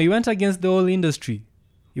 No, you went against the whole industry.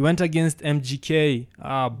 You went against MGK,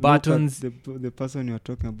 Buttons. Look at the person you are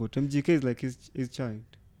talking about. MGK is like his child.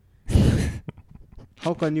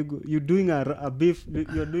 How can you go? You're doing a beef.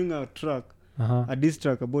 You're doing a track, Uh-huh. a diss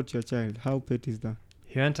track about your child. How petty is that?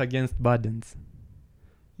 He went against Buttons.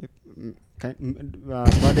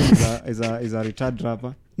 Baden is a retired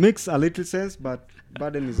rapper. Makes a little sense, but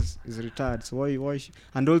Baden is retired. So why?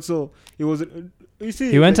 And also, it was. You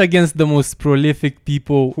see, He went like, against the most prolific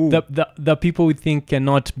people. Who? The people we think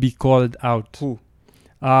cannot be called out. who?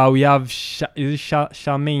 We have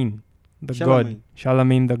Charlemagne, the god.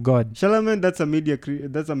 Charlemagne, the god. Charlemagne. That's a media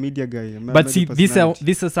guy. But see, these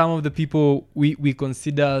are some of the people we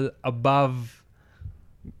consider above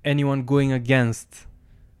anyone going against.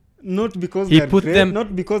 Not because He they're put great, them-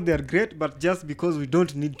 not because they're great, but just because we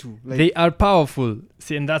don't need to. Like, They are powerful.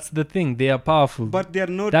 See, and that's the thing. They are powerful. but they're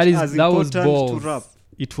not that as was important balls. to rap.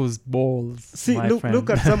 It was balls. See, my look friend.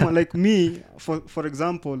 at someone like me. For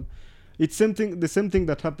example, it's the same thing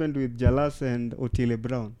that happened with Jalas and Otile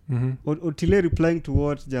Brown. Mhm. Otile replying to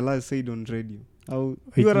what Jalas said on radio. How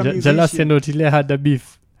Wait, you are a Jalas musician. and Otile had a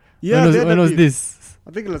beef. Yeah, they had when a was beef. this?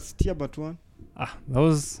 I think last year, but one. That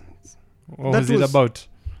was. What That was it was- about?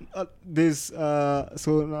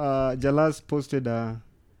 Jalas posted an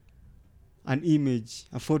image,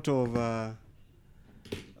 a photo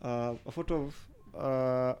of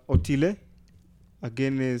Otile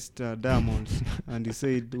against Diamonds, and he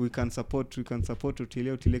said we can support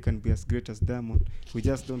Otile. Otile can be as great as Diamond. We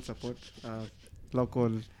just don't support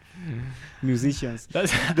local musicians.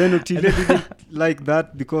 That's Then Otile didn't like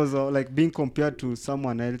that because like being compared to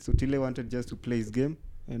someone else. Otile wanted just to play his game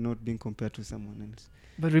and not being compared to someone else.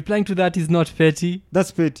 But replying to that is not petty.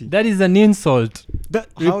 That's petty. That is an insult. How is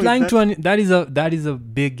Replying that that is a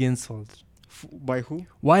big insult. by who?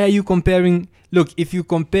 Why are you comparing? Look, if you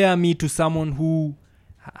compare me to someone who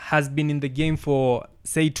has been in the game for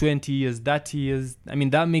say 20 years, 30 years, I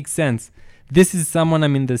mean that makes sense. This is someone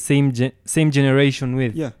I'm in the same generation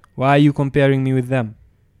with. Yeah. Why are you comparing me with them?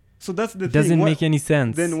 So that's the It thing. doesn't Why- make any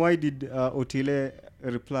sense. Then why did Otile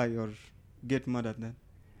reply or get mad at that?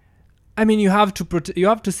 I mean, you have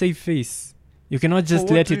to save face. You cannot just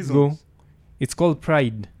For what let it go. reasons? It's called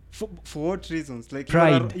pride. For what reasons? Like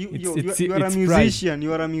Pride. You It's are a pride. musician.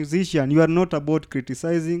 You are a musician. You are not about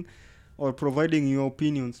criticizing or providing your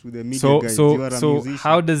opinions to the media guys. You are a So musician.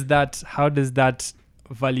 how does that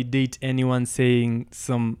validate anyone saying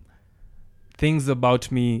some things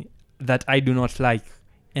about me that I do not like,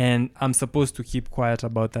 and I'm supposed to keep quiet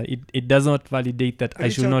about that? It does not validate that I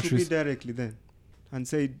Reach should out not. to me directly then. and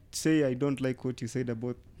say I don't like what you said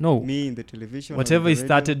about No. me in the television. or Whatever in is the radio.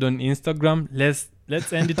 started on Instagram,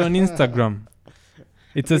 let's end it on Instagram.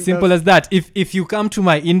 It's I as think simple as that. If you come to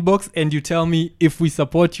my inbox and you tell me if we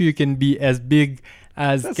support you, you can be as big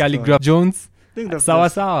as That's Calligraph Jones. I think that's Sawa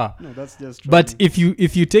just, sawa. no, that's just. But trolling.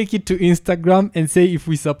 if you take it to Instagram and say if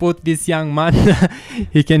we support this young man,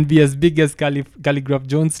 he can be as big as Calligraph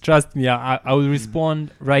Jones. Trust me, I will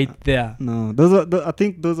respond right there. No, those are. I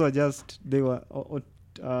think those were just. They were.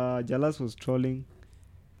 Jalas was trolling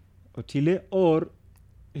Otile, or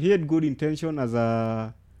he had good intention as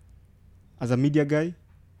a media guy,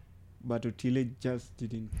 but Otile just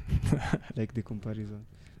didn't like the comparison.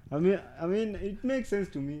 I mean, it makes sense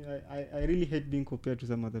to me. I really hate being compared to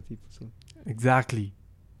some other people. So, Exactly.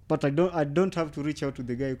 but I don't have to reach out to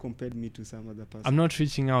the guy who compared me to some other person. I'm not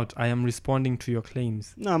reaching out. I am responding to your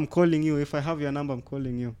claims. No, I'm calling you. If I have your number, I'm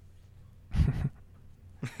calling you.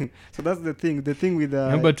 So that's the thing. The thing with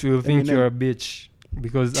But we'll think Eminem. you're a bitch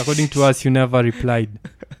because according to us, you never replied.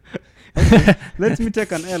 Let me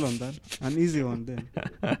take an L on that, an easy one then.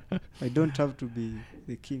 I don't have to be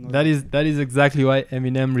the king. That is exactly why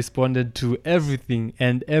Eminem responded to everything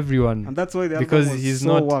and everyone. and that's why the because album was he's so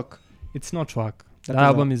not- work. It's not work. That That was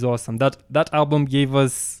album is awesome. That album gave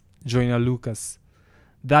us Joyner Lucas.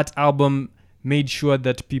 That album made sure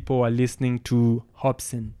that people were listening to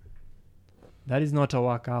Hobson. That is not a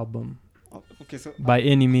work album Okay, so by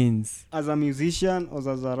any means. as a musician or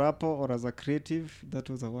as a rapper or as a creative, that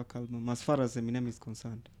was a work album as far as Eminem is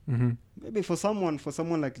concerned. Hmm. Maybe for someone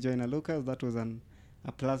like Joyner Lucas, that was a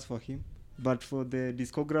plus for him. But for the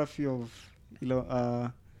discography of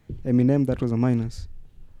Eminem, that was a minus.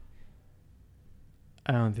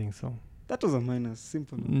 I don't think so. That was a minus.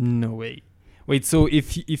 Simple. No way. Wait, so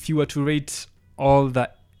if you were to rate all the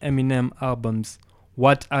Eminem albums,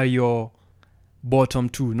 what are your bottom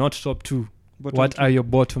two? Not top two. Bottom What two, are your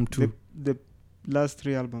bottom two? the last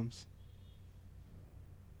 3 albums?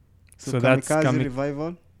 So that's Kamikaze,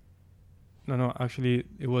 Revival. No, actually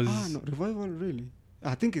it was. No, Revival, really?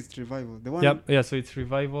 I think it's Revival. The one. Yep, yeah. So it's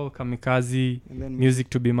Revival, Kamikaze, And then Music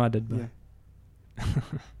to be Murdered by. Yeah.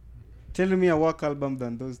 Tell me a work album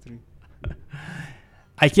than those 3.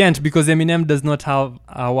 I can't because Eminem does not have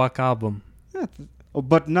a work album. Oh,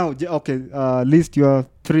 but now, list your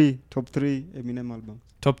top 3 Eminem albums.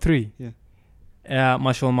 Top 3. Yeah.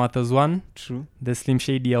 Marshall Mathers 1, True. the Slim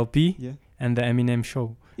Shady LP, Yeah. and the Eminem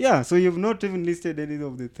Show. Yeah, so you've not even listed any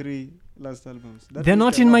of the 3 last albums. That They're list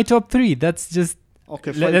not I in my have. top 3. That's just.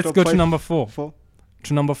 Okay, Let's top go to five. number 4. 4.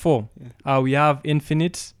 To number 4. Yeah. We have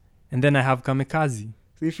Infinite, and then I have Kamikaze.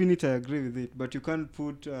 So Infinite, I agree with it, but you can't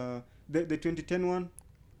put the 2010 one.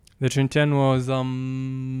 The 2010 was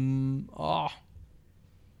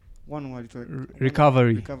One word.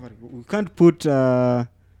 Recovery. Recovery. We can't put.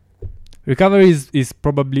 Recovery is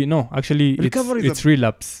probably no. Actually, Recovery is it's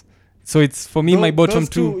Relapse. So it's for me my bottom those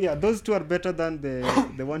two. Yeah, those 2 are better than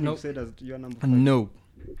the one No. you said as your number 5. No.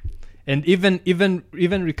 And even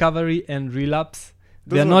Recovery and Relapse,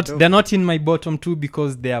 Those they're were not dope. they're not in my bottom 2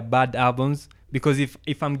 because they are bad albums. Because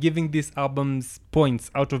if I'm giving these albums points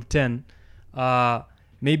out of 10,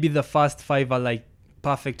 maybe the first 5 are like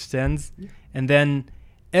perfect 10s, and then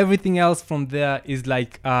everything else from there is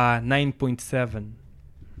like 9.7.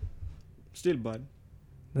 Still bad.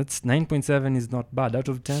 That's 9.7 is not bad out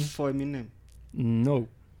of 10. For Eminem. No.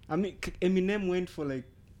 I mean, Eminem went for like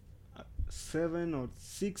 7 or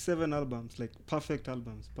 6, 7 albums, like perfect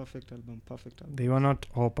albums. They were not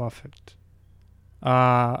all perfect.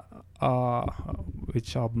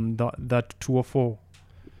 Which album? That 204.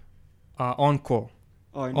 Encore.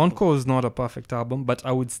 Encore is not a perfect album, but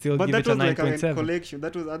I would still But give that it a was like a 9.7. collection.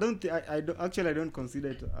 That was. I don't. I don't consider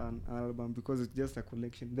it an album because it's just a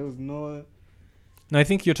collection. There was no. No, I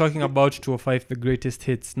think you're talking about 205, the greatest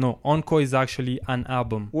hits. No, Encore is actually an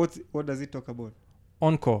album. What does it talk about?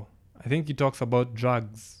 Encore. I think he talks about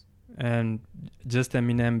drugs and just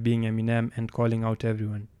Eminem being Eminem and calling out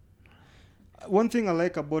everyone. One thing I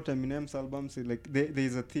like about Eminem's albums is like there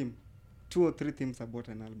is a theme, 2 or 3 themes about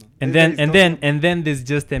an album. And There is talking then there's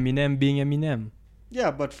just Eminem being Eminem.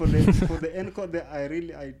 Yeah, but for the encore,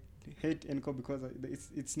 I hate encore because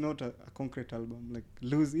it's not a concrete album. Like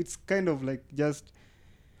it's kind of like just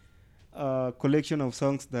a collection of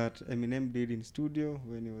songs that Eminem did in studio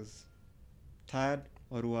when he was tired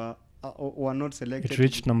or were not selected. It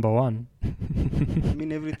reached number 1. I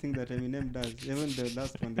mean, everything that Eminem does, even the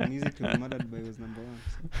last one, the Music to be Murdered by, was number 1.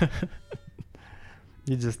 So.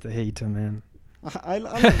 You're just a hater, man. I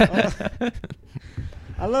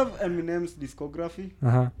love Eminem's discography.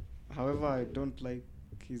 Uh-huh. However, I don't like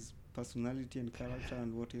his personality and character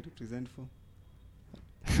and what he represents for.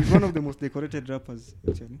 He's one of the most decorated rappers,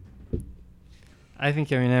 actually. I think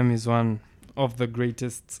Eminem is one of the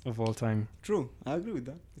greatest of all time. True, I agree with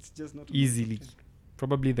that. It's just not Easily.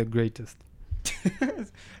 Probably the greatest.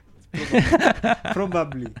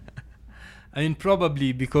 Probably. I mean,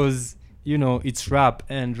 probably because, you know, it's rap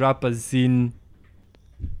and rap has seen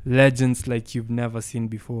legends like you've never seen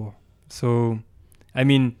before. So, I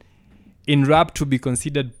mean, in rap to be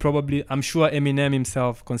considered probably, I'm sure Eminem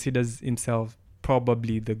himself considers himself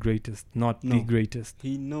probably the greatest, not the greatest.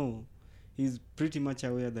 He's pretty much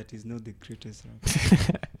aware that he's not the greatest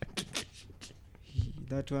rapper.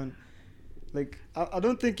 That one, like, I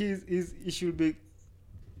don't think he should be.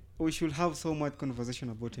 We should have so much conversation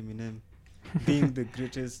about Eminem being the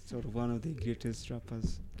greatest or one of the greatest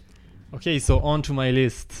rappers. Okay, so on to my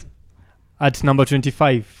list. At number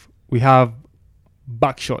 25, we have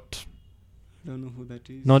Buckshot. I don't know who that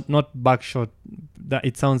is. Not Buckshot. That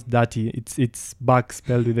it sounds dirty. It's Buck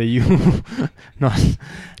spelled with a U.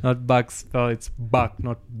 not Buck spelled. It's Buck,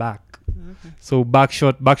 not back. Okay. So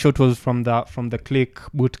Buckshot was from the Click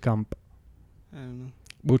Bootcamp. I don't know.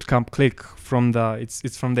 Bootcamp Click from the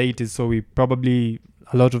it's from the 80s. So we probably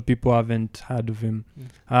a lot of people haven't heard of him.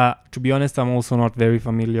 To be honest, I'm also not very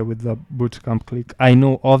familiar with the Bootcamp Click. I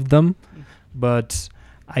know of them, but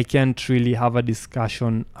I can't really have a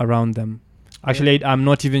discussion around them. Actually, I'm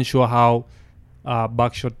not even sure how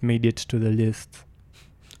Buckshot made it to the list.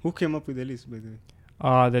 Who came up with the list, by the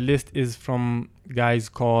way? The list is from guys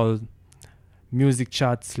called Music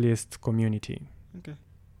Charts List Community. Okay.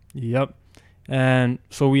 Yep. And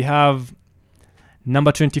so we have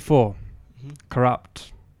number 24,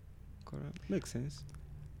 Corrupt. Corrupt. Makes sense.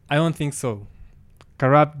 I don't think so.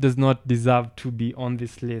 Corrupt does not deserve to be on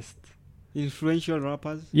this list. Influential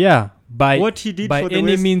rappers. Yeah, by what he did by for any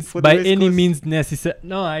the West, means, for by the West any Coast. means necessary.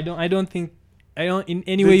 No, I don't think. In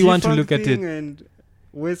any The way you want to G-Funk look at thing it. and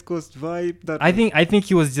West Coast vibe. That I think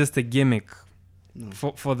he was just a gimmick No.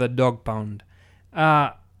 for the dog pound.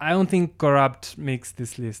 I don't think Corrupt makes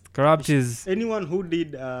this list. Corrupt is anyone who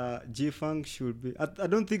did G-Funk should be. I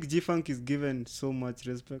don't think G-Funk is given so much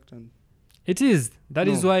respect, and it is. That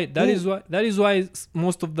is No. why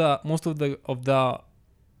most of the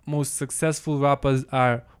most successful rappers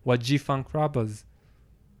are G-Funk rappers.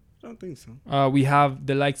 I don't think so. We have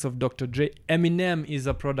the likes of Dr. Dre. Eminem is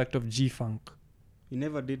a product of G-Funk. He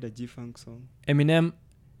never did a G-Funk song. Eminem,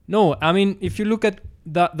 no, I mean, if you look at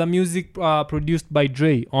the music produced by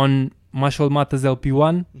Dre on Marshall Mathers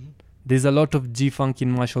LP1, there's a lot of G-Funk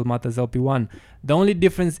in Marshall Mathers LP1. The only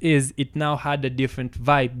difference is it now had a different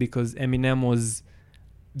vibe because there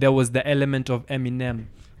was the element of Eminem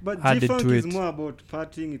But added G-Funk to is it. more about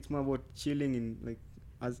partying. It's more about chilling in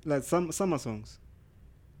like some summer songs.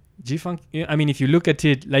 G-Funk, I mean, if you really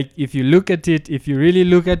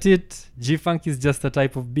look at it, G-Funk is just a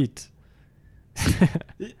type of beat.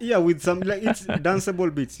 Yeah, with some like it's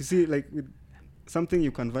danceable beats. You see, like with something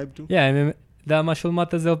you can vibe to. Yeah, I mean, the Marshall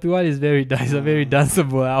Mathers LP1 is a very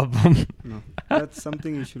danceable album. No, that's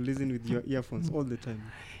something you should listen with your earphones all the time.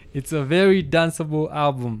 It's a very danceable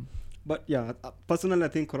album. But yeah, personally, I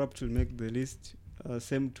think Corrupt will make the list.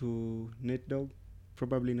 Same to Nate Dogg,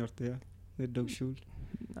 probably not there. Nate Dogg should.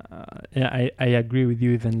 Yeah, I agree with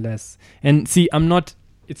you even less. And see,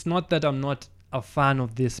 it's not that I'm not a fan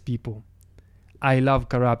of these people. I love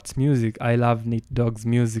Corrupt's music. I love Nate Dogg's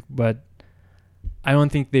music, but I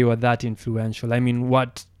don't think they were that influential. I mean,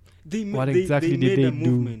 what exactly did they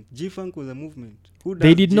do? G-Funk was a movement. Who they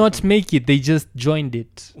does did G-Funk? not make it. They just joined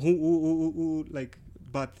it. Who like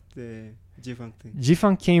birthed the G-Funk thing?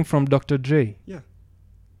 G-Funk came from Dr. Dre. Yeah.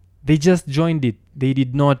 They just joined it. They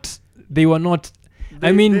did not. They were not.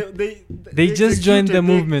 They just joined the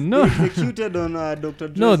movement. No, they executed on Dr.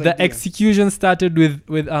 Dre's no. The idea. execution started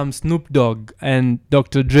with Snoop Dogg and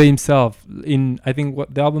Dr. Dre himself. I think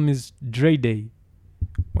what the album is Dre Day.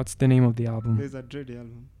 What's the name of the album? There's a Dre Day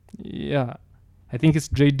album. Yeah, I think it's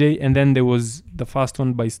Dre Day, and then there was the first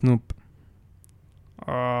one by Snoop.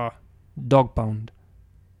 Dog Pound.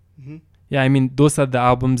 Mm-hmm. Yeah, I mean those are the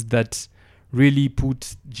albums that really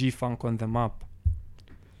put G-Funk on the map.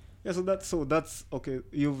 Yeah, so that's okay.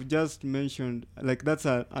 You've just mentioned like that's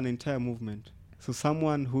an entire movement. So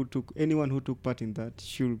anyone who took part in that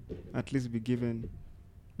should at least be given.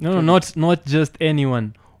 No, not just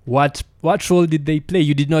anyone. What role did they play?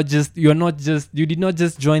 You did not just join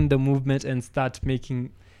the movement and start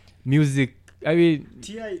making music. I mean,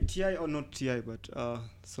 T.I. or not T.I. but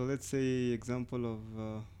so let's say example of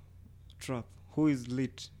trap. Who is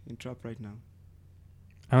lit in trap right now?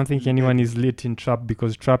 I don't think anyone is lit in trap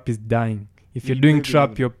because trap is dying. If you're Lil doing Baby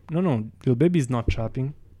trap, now. no, Lil Baby is not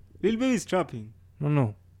trapping. Lil Baby is trapping.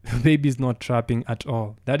 No. Baby is not trapping at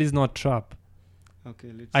all. That is not trap.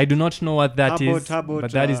 Okay, let's. I do not know what that is, How about,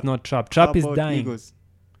 but that is not trap. how Trap is about dying. Migos?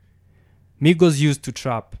 Migos used to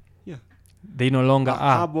trap. Yeah. They no longer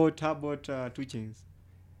How are. about 2 Chainz?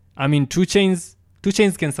 I mean, 2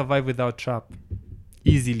 Chainz can survive without trap.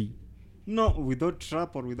 Easily. No, without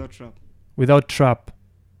trap or without trap. Without trap.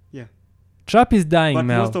 Yeah. Trap is dying, But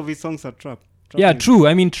Mel. most of his songs are trap. Yeah, is- true.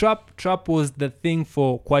 I mean, trap was the thing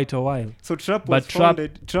for quite a while. So trap But was trap-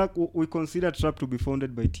 founded. We consider trap to be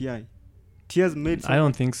founded by Ti. Ti has made. I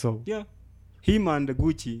don't think so. Yeah, him and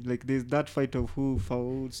Gucci, like there's that fight of who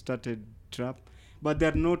started trap, but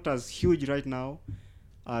they're not as huge right now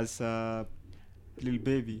as Lil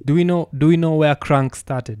Baby, Do we know where Crank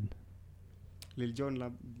started? Lil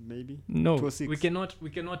Jon, maybe. No, 206. we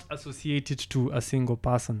cannot associate it to a single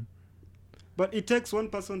person. But it takes one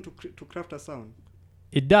person to craft a sound.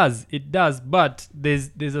 It does, but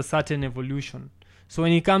there's a certain evolution. So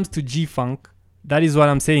when it comes to G-Funk, that is what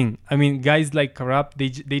I'm saying. I mean, guys like Corrupt, they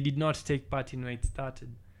did not take part in where it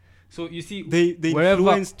started. So you see, They wherever-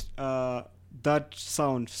 influenced that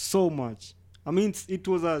sound so much. I mean, it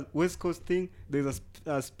was a West Coast thing. There's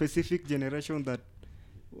a specific generation that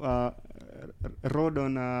rode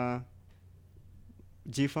on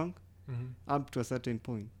G-Funk up to a certain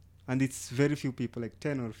point. And it's very few people, like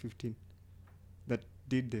 10 or 15, that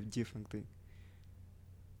did the G-Funk thing.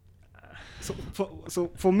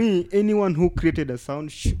 So for me, anyone who created a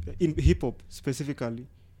sound in hip-hop specifically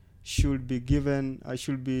should be given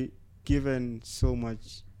so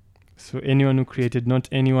much. So anyone who created, not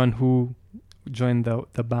anyone who joined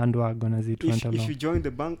the bandwagon as it went If along. you joined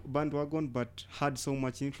the bandwagon but had so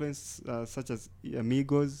much influence, such as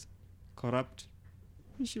Amigos, Corrupt,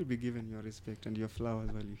 you should be given your respect and your flowers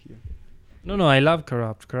while you're here. No, I love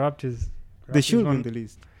Corrupt. Corrupt is They should be one- on the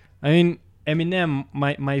list. I mean, Eminem,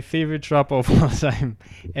 my favorite rapper of all time,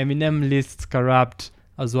 Eminem lists Corrupt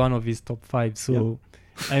as one of his top 5. So,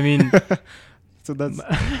 I mean, So that's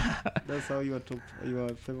how your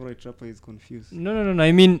favorite rapper is confused. no.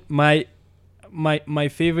 I mean, my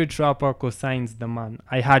favorite rapper cosigns the man.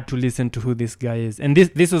 I had to listen to who this guy is, and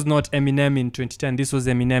this was not Eminem in 2010. This was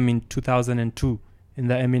Eminem in 2002 in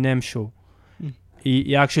the Eminem show.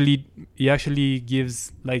 He actually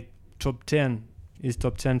gives like his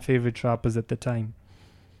top 10 favorite rappers at the time.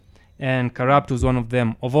 And Corrupt was one of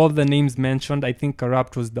them. Of all the names mentioned, I think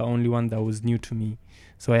Corrupt was the only one that was new to me.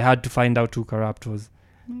 So I had to find out who Corrupt was.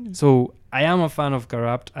 So I am a fan of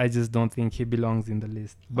Corrupt. I just don't think he belongs in the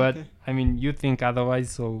list. But Okay. I mean, you think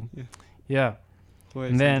otherwise, so yeah. Who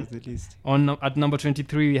And else then- enters the list? At number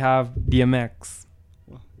 23 we have DMX.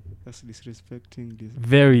 That's disrespecting this.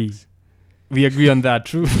 Very. We agree on that,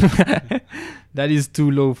 true? That is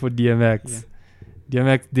too low for DMX.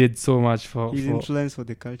 DMX did so much for His influence for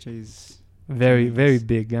the culture is very, tremendous. very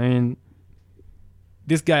big. I mean,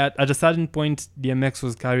 this guy at a certain point, DMX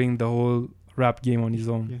was carrying the whole rap game on his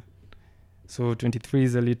own. Yeah. So 23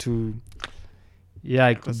 is a little, yeah,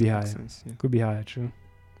 it could doesn't be make higher. sense, yeah. Could be higher, true.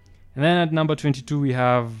 And then at number 22 we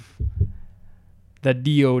have the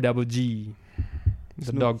D.O.G.G., the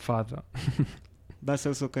Snoop. Dog Father. That's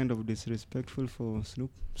also kind of disrespectful for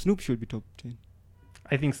Snoop. Snoop should be top 10.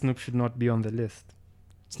 I think Snoop should not be on the list.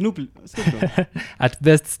 Snoop Dogg. At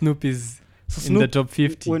best, Snoop is So in the top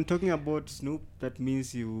 50. When talking about Snoop, that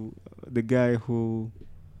means the guy who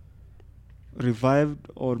revived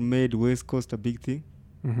or made West Coast a big thing.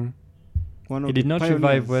 Mm-hmm. One of He did the not pioneers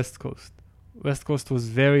revive West Coast. West Coast was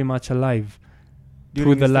very much alive during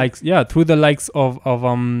through the his time. through the likes of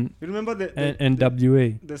You remember the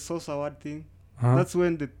NWA. the Source Award thing? Uh-huh. That's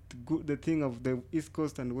when the thing of the East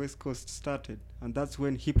Coast and West Coast started, and that's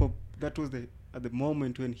when hip hop. That was at the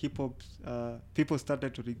moment when hip hop people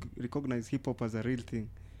started to recognize hip hop as a real thing.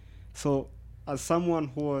 So, as someone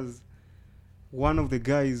who was one of the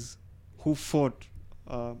guys who fought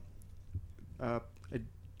a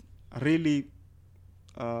really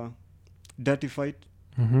dirty fight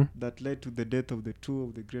Mm-hmm. that led to the death of the two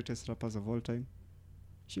of the greatest rappers of all time,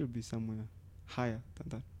 should be somewhere higher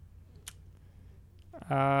than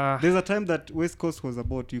that. There's a time that West Coast was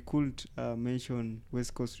about. You couldn't mention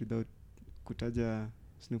West Coast without kutaja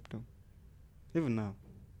Snoop Dogg. Even now.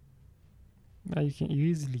 You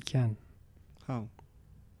easily can. How?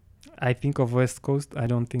 I think of West Coast. I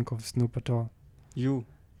don't think of Snoop at all. You.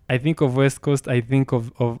 I think of West Coast. I think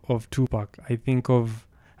of Tupac. I think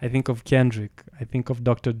of Kendrick. I think of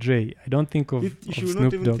Dr. Dre. I don't think of You should not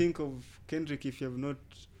Snoop even Dogg. think of Kendrick if you have not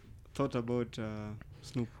thought about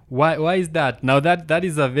Snoop. Why is that? Now that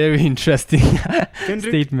is a very interesting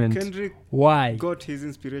statement. Kendrick Why? got his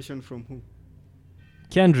inspiration from who?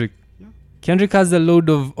 Kendrick. Yeah. Kendrick has a load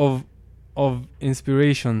of of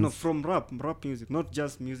inspirations. No, from rap music, not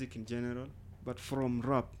just music in general, but from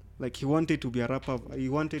rap. Like he wanted to be a rapper. He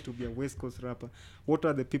wanted to be a West Coast rapper. What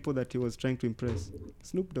are the people that he was trying to impress?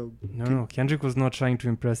 Snoop Dogg. No, Kendrick was not trying to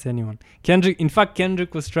impress anyone.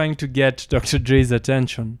 Kendrick was trying to get Dr. Dre's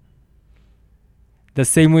attention. The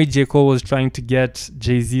same way J. Cole was trying to get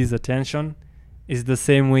Jay-Z's attention is the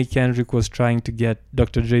same way Kendrick was trying to get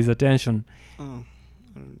Dr. Dre's attention.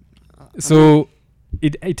 So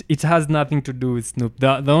it has nothing to do with Snoop.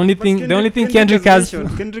 The only thing Kendrick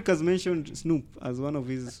has mentioned Snoop as one of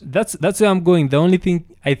his. That's where I'm going. The only thing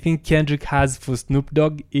I think Kendrick has for Snoop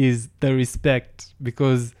Dogg is the respect,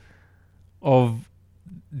 because of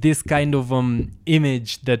this kind of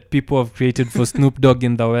image that people have created for Snoop Dogg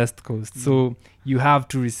in the West Coast. So you have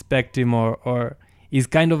to respect him, or he's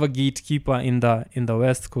kind of a gatekeeper in the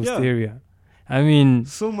West Coast area. I mean,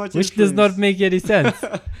 so much which does not make any sense.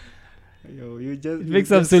 It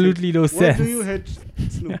makes absolutely no sense. Why do you hate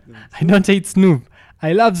Snoop? I don't hate Snoop.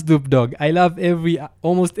 I love Snoop Dogg. I love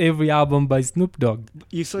almost every album by Snoop Dogg.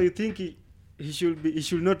 So you think he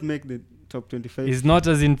should not make the top 25? He's not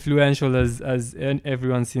as influential as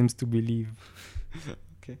everyone seems to believe.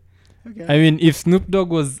 Okay. I mean, if Snoop Dogg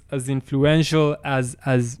was as influential as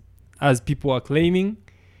people are claiming,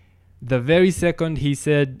 the very second he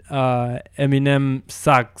said Eminem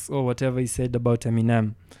sucks or whatever he said about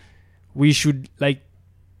Eminem, we should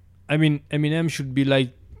Eminem should be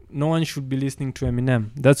like, no one should be listening to Eminem.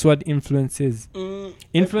 That's what influence is.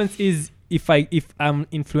 Influence is if I'm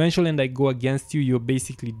influential and I go against you, you're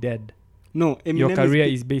basically dead. No, Eminem your career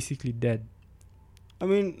is basically dead. I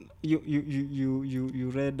mean,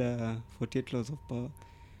 you read 48 Laws of Power.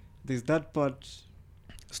 There's that part.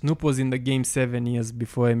 Snoop was in the game 7 years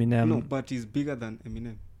before Eminem. No, but he's bigger than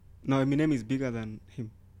Eminem. No, Eminem is bigger than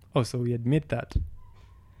him. Oh, so we admit that.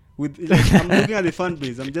 I'm looking at the fan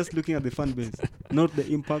base. I'm just looking at the fan base, not the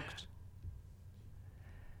impact.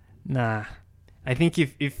 Nah, I think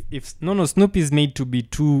if Snoop is made to be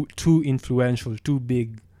too influential, too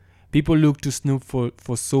big. People look to Snoop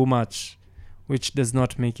for so much, which does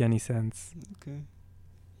not make any sense. Okay.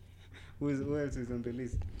 Who else is on the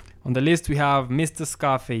list? On the list we have Mr.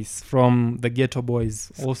 Scarface from the Ghetto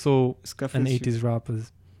Boys, also Scarface an 80s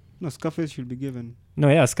rappers. No, Scarface should be given. No,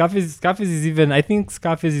 yeah, Scarface is even. I think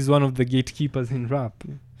Scarface is one of the gatekeepers in rap.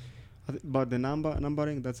 Yeah. But the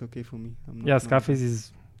numbering, that's okay for me. Scarface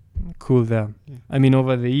is cool there. Yeah. I mean,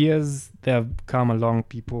 over the years they have come along,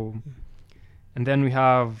 people. Yeah. And then we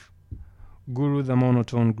have Guru the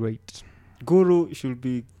Monotone Great. Guru should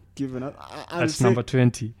be given. That's number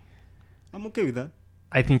 20. I'm okay with that.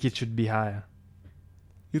 I think it should be higher.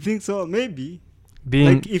 You think so? Maybe.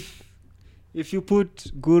 Like if you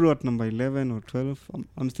put Guru at number 11 or 12,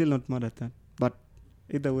 I'm still not mad at that. But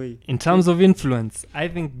either way. In terms of influence, I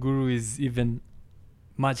think Guru is even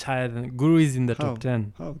much higher than... Guru is in the top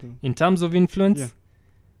 10. How? In terms of influence... Yeah.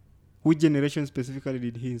 Which generation specifically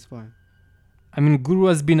did he inspire? I mean, Guru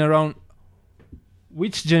has been around...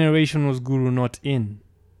 Which generation was Guru not in?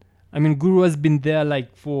 I mean, Guru has been there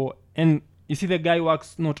like for... And you see, the guy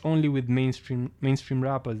works not only with mainstream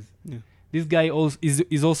rappers. Yeah. This guy also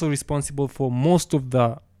is also responsible for most of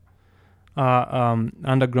the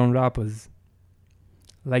underground rappers,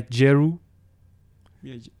 like Jeru.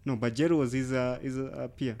 Yeah, no, but Jeru was his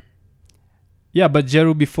peer. Yeah, but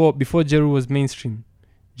Jeru before Jeru was mainstream.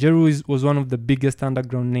 Jeru was one of the biggest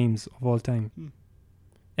underground names of all time,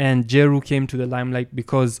 and Jeru came to the limelight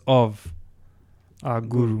because of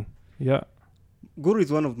Guru. Yeah, Guru is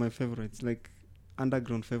one of my favorites, like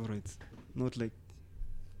underground favorites, not like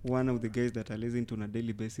one of the guys that I listen to on a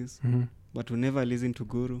daily basis, but whenever I listen to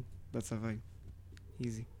Guru, that's a vibe.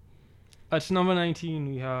 Easy. At number 19,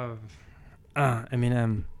 we have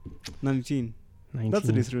Eminem. 19. That's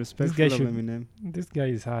disrespectful of Eminem. This guy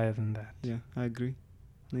is higher than that. Yeah, I agree.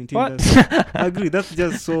 19. What? I agree. That's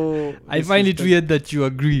just so... I find it weird that you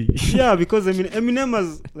agree. Yeah, because I mean, Eminem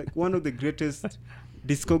has like one of the greatest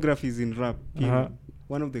discographies in rap.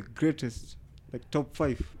 One of the greatest, like top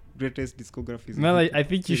 5 greatest discographies. Well, I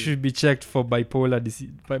think you should be checked for bipolar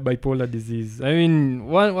disease. I mean,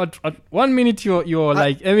 1 minute you're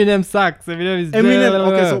like Eminem sucks. Eminem is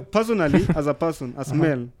Eminem. Okay, so personally, as a person, as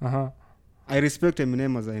male, I respect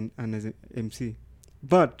Eminem as an MC,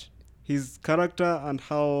 but his character and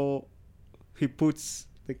how he puts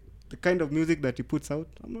the kind of music that he puts out,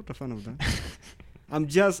 I'm not a fan of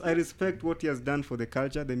that. I respect what he has done for the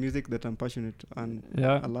culture, the music that I'm passionate and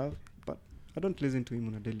I love, but I don't listen to him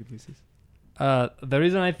on a daily basis. The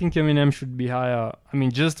reason I think Eminem should be higher, I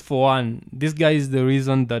mean, just for one, this guy is the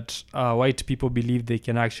reason that white people believe they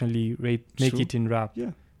can actually make it in rap.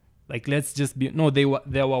 Yeah. Like, let's just be... No, there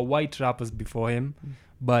were white rappers before him,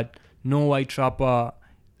 but no white rapper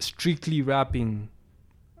strictly rapping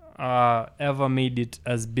ever made it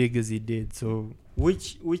as big as he did. So...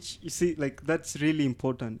 Which you see, like, that's really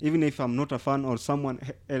important. Even if I'm not a fan or someone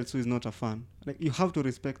else who is not a fan, like, you have to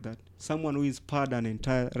respect that. Someone who inspired an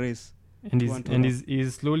entire race. And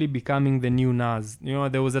he's slowly becoming the new Nas. You know,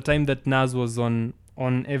 there was a time that Nas was on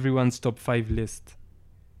everyone's top 5 list.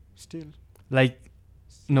 Still. Like,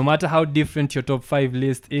 no matter how different your top 5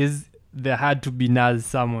 list is, there had to be Nas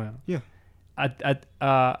somewhere. Yeah.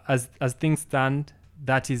 As things stand,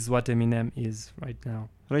 that is what Eminem is right now.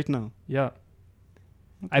 Right now. Yeah.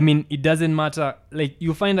 Okay. I mean, it doesn't matter. Like,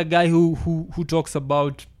 you find a guy who talks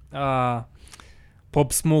about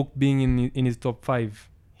Pop Smoke being in his top 5.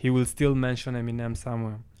 He will still mention Eminem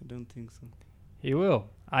somewhere. I don't think so. He will.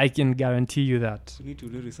 I can guarantee you that. You need to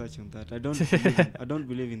do research on that. I don't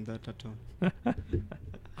believe in that at all.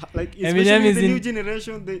 Like, especially Eminem is the new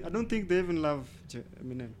generation, I don't think they even love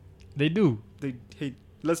Eminem. They do. They hate.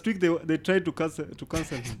 Last week they tried to cancel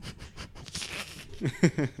him.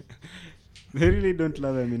 They really don't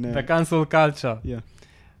love Eminem. The cancel culture. Yeah.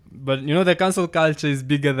 But you know, the cancel culture is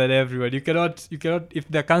bigger than everyone. You cannot. If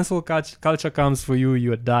the cancel culture comes for you,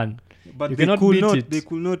 you are done. But you they cannot could beat not. it. They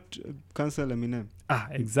could not cancel Eminem.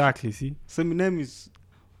 Exactly. See, so Eminem is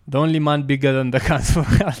the only man bigger than the cancel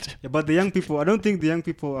culture. Yeah, but the young people, I don't think the young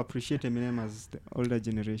people appreciate Eminem as the older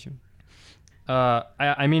generation.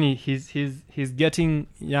 I mean, he's getting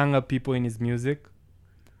younger people in his music,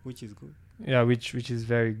 which is good. Yeah, which is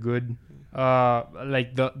very good.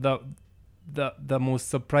 Like the most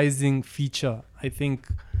surprising feature I think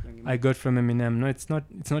I got from Eminem. No, it's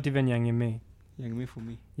not even Young M.A. Young M.A. for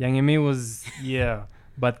me. Young M.A. was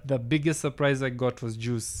but the biggest surprise I got was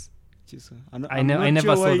Juice. I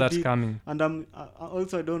never saw that coming. And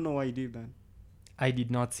I don't know why he did that. I did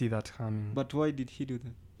not see that coming. But why did he do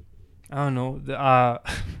that? I don't know.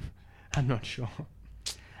 I'm not sure.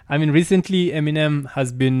 I mean, recently Eminem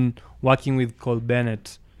has been working with Cole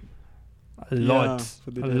Bennett a lot.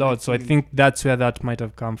 So I think that's where that might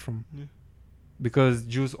have come from. Yeah. Because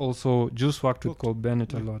Juice worked with Cole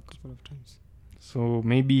Bennett a lot. A couple of times. So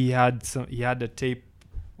maybe he had a tape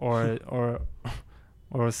or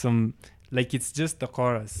some, like, it's just the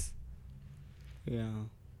chorus. Yeah.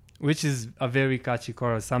 Which is a very catchy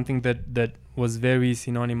chorus, something that was very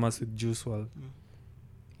synonymous with Juice WRLD.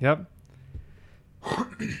 Yep.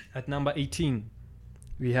 At number 18,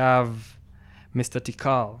 we have Mr.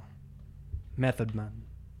 Tikal, Method Man.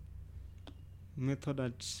 Method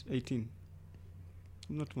at 18.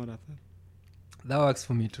 I'm not mad at that. That works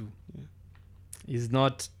for me too. Yeah. He's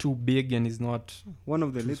not too big and he's not one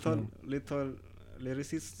of the lethal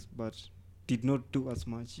lyricists, but did not do as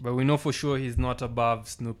much. But we know for sure he's not above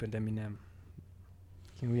Snoop and Eminem.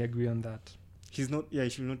 Can we agree on that? He's not. Yeah, he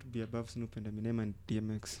should not be above Snoop and Eminem and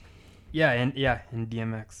DMX. And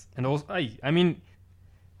DMX. And also, I mean,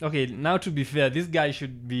 okay, now to be fair, this guy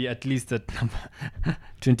should be at least at number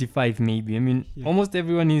 25 maybe. I mean, almost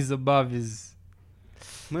everyone is above his...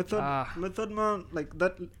 Method Man, like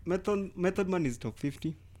that, Method Man is top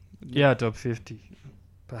 50. Yeah, top 50,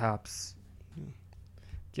 perhaps. Yeah.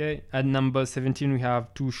 Okay, at number 17 we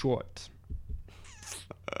have Too Short.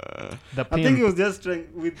 I think he was just trying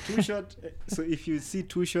with Too Short. So if you see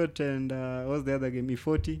Too Short and what's the other game,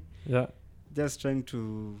 E40? Yeah. Just trying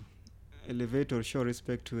to elevate or show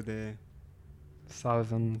respect to the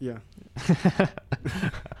Southern. Yeah.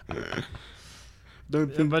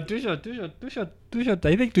 Don't think. But Too Short.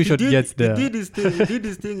 I think Too Short gets there. He did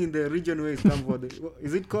his thing in the region where he's come from.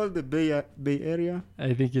 Is it called the Bay Area?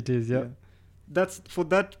 I think it is. Yeah. That's for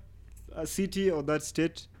that city or that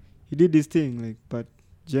state. He did his thing, like, but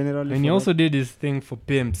generally. And he also did his thing for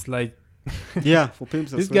pimps, like. Yeah, for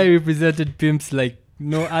pimps. This guy represented pimps like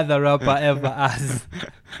no other rapper ever has.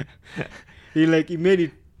 He made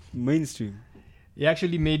it mainstream. He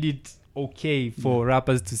actually made it okay for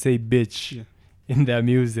rappers to say bitch in their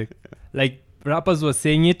music. Like, rappers were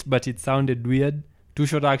saying it, but it sounded weird. Too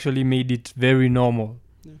Short actually made it very normal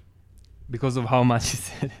because of how much he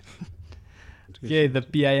said it. Okay, the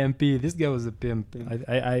PIMP. This guy was a pimp.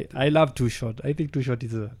 I love Too Short. I think Too Short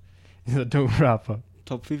is a dope rapper.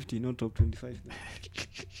 Top 50, not top 25.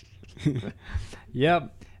 Yeah.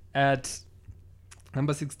 At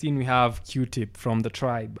number 16, we have Q-Tip from The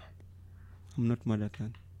Tribe. I'm not mad at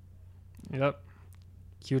that. Yep.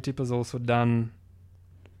 Q-Tip has also done...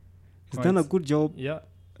 He's done a good job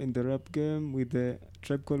in the rap game with the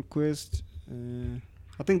Tribe Called Quest.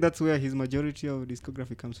 I think that's where his majority of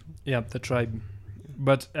discography comes from. Yeah, The Tribe. Yeah.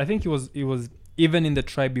 But I think he was even in The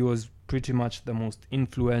Tribe, he was pretty much the most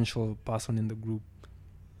influential person in the group.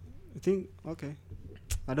 I think okay.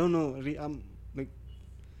 I don't know. Like,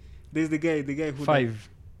 there's the guy who 5.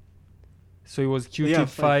 So it was Q-Tip, Yeah,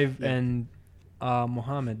 5, yeah. and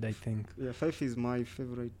Mohammed, I think. Yeah, 5 is my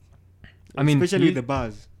favorite. I mean, especially he- the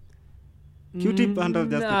bars. Q-Tip handled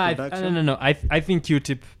just the production. No. I think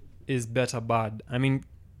Q-Tip is better bad. I mean,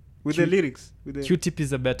 With Q- the lyrics. With the Q-Tip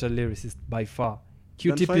is a better lyricist by far.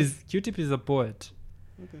 Than Five? Q-Tip is a poet.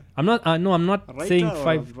 Okay. I'm not A writer saying or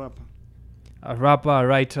 5 a rapper? a rapper, a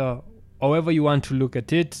writer, however you want to look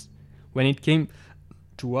at it. When it came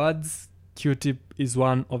to words, Q-Tip is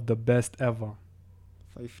one of the best ever.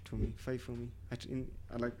 5 to me. 5 for me.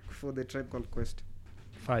 I like for the Tribe Called Quest.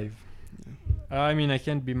 5. I mean, I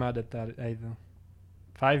can't be mad at that either.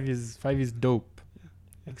 5 is dope.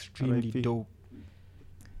 Extremely R.I.P. dope.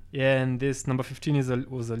 Yeah, and this number 15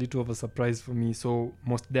 was a little of a surprise for me. So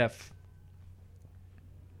Most Def.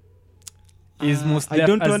 Is Most Def I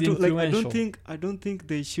don't as want to influential? I don't think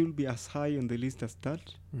they should be as high on the list as that.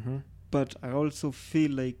 Mm-hmm. But I also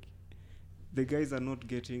feel like the guys are not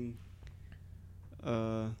getting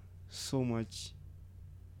so much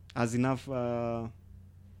as enough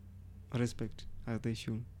respect as they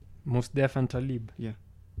should. Most Def and Talib. Yeah.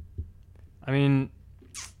 I mean,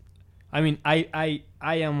 I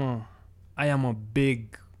am a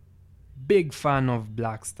big fan of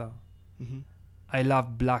Blackstar. Mm-hmm. I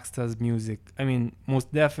love Blackstar's music. I mean,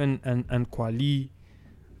 Most Def and Kweli,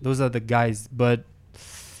 those are the guys. But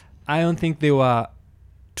I don't think they were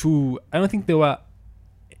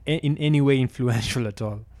in any way influential at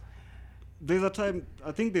all. I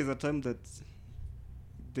think there's a time that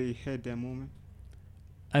they had their moment.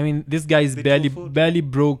 I mean, these guys They barely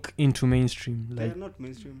broke into mainstream. They're Like, not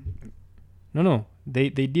mainstream. no, they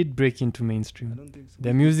did break into I mainstream. don't think so.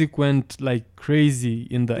 Their music went like crazy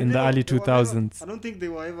in the early they were 2000s. I don't think they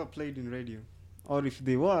were ever played in radio. Or if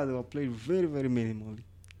they were played very, very minimally.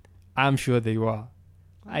 I'm sure they were.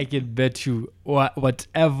 I can bet you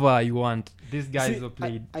whatever you want. These guys See, were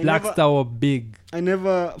played. I Blackstar were big. I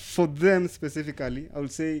never, for them specifically, I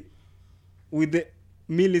would say, with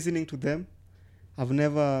me listening to them, I've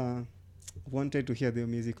never wanted to hear their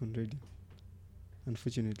music on radio,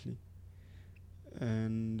 unfortunately.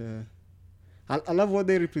 And I love what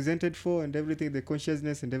they represented for and everything, the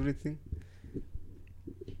consciousness and everything.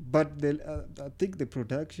 But I think the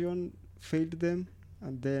production failed them,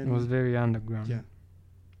 and then It was very underground. yeah.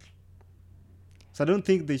 So I don't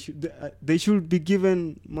think they should be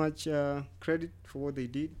given much credit for what they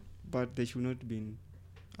did, but they should not be.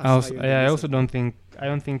 I also don't think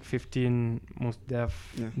 15 Most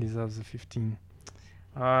Def Yeah. deserves a 15.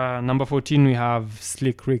 Number 14 we have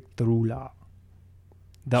Slick Rick the Ruler,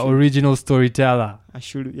 the original storyteller.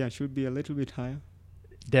 Should be a little bit higher.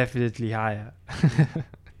 Definitely higher.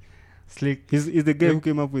 Slick. He's the guy Rick- who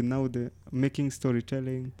came up with now the making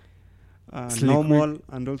storytelling Slick normal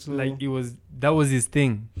and also Like that was his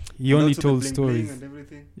thing. He and only also the told bling stories. bling and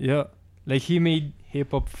everything. Yeah, like he made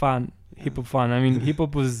hip hop fun. I mean, hip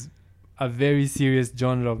hop was a very serious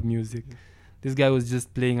genre of music. This guy was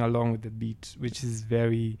just playing along with the beat, which is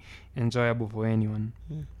very enjoyable for anyone.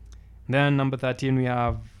 Yeah. Then number 13 we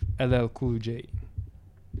have LL Cool J.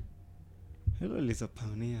 Hello, Lisa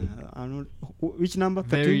Pioneer. I'm not. Which number?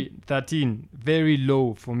 Very 13, very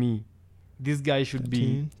low for me. This guy should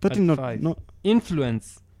be 13 at not 5. not.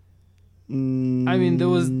 Influence. I mean,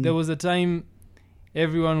 there was a time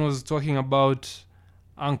everyone was talking about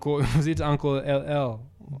Uncle. Was it Uncle LL?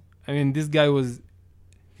 I mean, this guy was.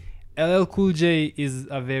 LL Cool J is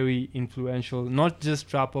a very influential, not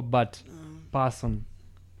just rapper, but person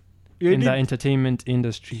in the entertainment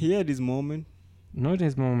industry. He had his moment. Not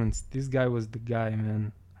his moments. This guy was the guy,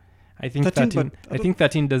 man. I think 13, 13. but I think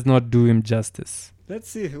 13 does not do him justice. Let's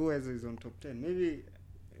see who else is on top 10. Maybe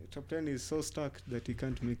top 10 is so stuck that he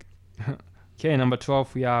can't make it. Okay, number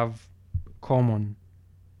 12 we have Common.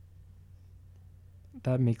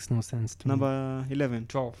 That makes no sense to me. Number 11,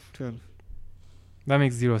 12. 12, That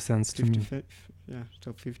makes zero sense to 50, me. yeah,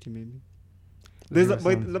 top 50 maybe. Zero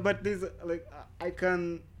sense. But there's like I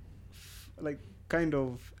can like kind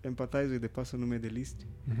of empathize with the person who made the list.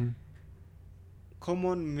 Mhm.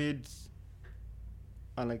 Common made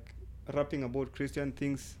like rapping about Christian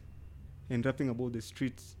things and rapping about the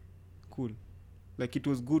streets cool. Like it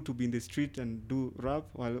was good to be in the street and do rap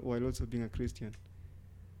while also being a Christian.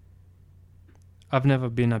 I've never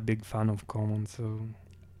been a big fan of Common, so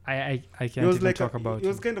I can't He was even like talk about he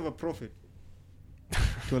was it. kind of a prophet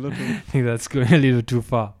to a lot of I think that's going a little too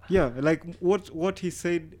far. yeah, like what he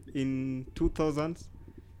said in 2000s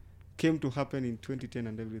came to happen in 2010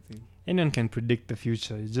 and everything. Anyone can predict the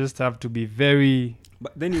future. You just have to be very.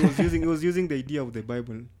 But then he was using the idea of the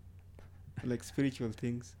Bible, like spiritual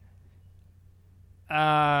things.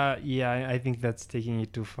 Yeah, I think that's taking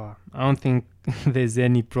it too far. I don't think there's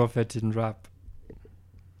any prophet in rap.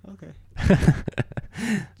 Okay.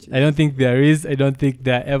 I don't think there is. I don't think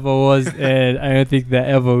there ever was, and I don't think there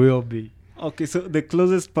ever will be. Okay, so the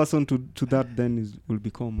closest person to that then will be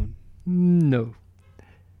Common. No.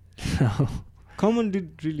 No. Common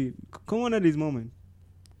had his moment.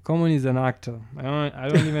 Common is an actor. I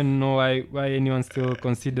don't even know why anyone still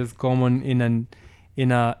considers Common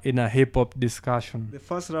in a hip hop discussion. The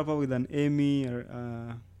first rapper with an Emmy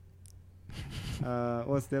or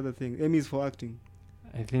what's the other thing? Emmy is for acting.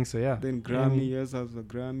 I think so, yeah. Then Grammy, yes, has a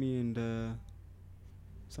Grammy and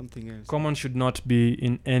something else. Common should not be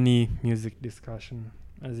in any music discussion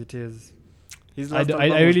as it is. His I last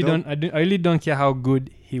album really was dope. I really don't care how good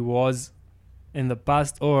he was in the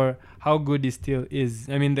past or how good he still is.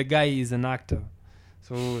 I mean, the guy is an actor.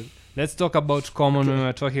 So let's talk about Common when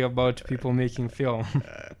we're talking about people making film.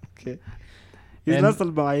 Okay. His And- last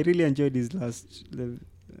album, I really enjoyed his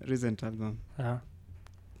recent album.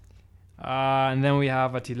 And then we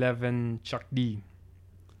have at 11 Chuck D.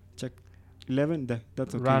 11,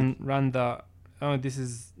 that's okay. Run the. Oh, this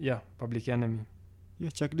is Public Enemy. Yeah,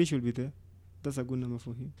 Chuck D should be there. That's a good number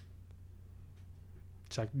for him.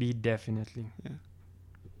 Chuck D definitely.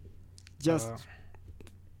 Just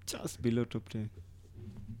below top 10.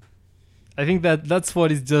 I think that's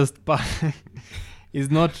what is just is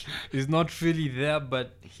not really there,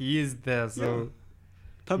 but he is there. So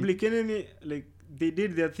Public Enemy, like they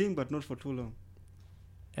did their thing, but not for too long.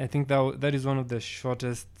 I think that is one of the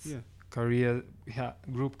shortest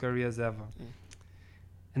group careers ever. Yeah.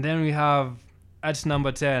 And then we have at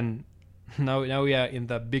number 10. Now we are in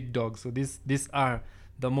the big dogs. So these are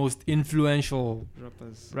the most influential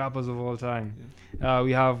rappers of all time. Yeah.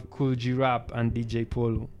 We have Kool G Rap and DJ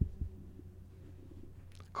Polo.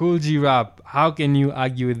 Kool G Rap. How can you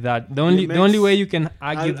argue with that? The only way you can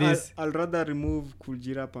argue this. I'll rather remove Kool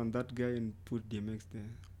G Rap and that guy and put DMX there.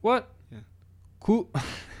 What? Yeah. Cool.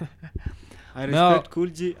 I respect Kool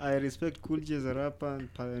G. I respect Kool G as a rapper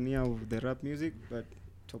and pioneer of the rap music, but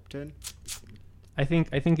top 10. I think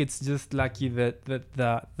it's just lucky that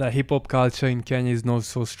the hip hop culture in Kenya is not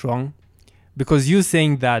so strong, because you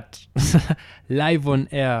saying that live on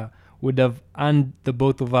air would have earned the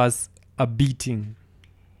both of us a beating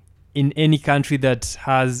in any country that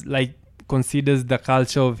has considers the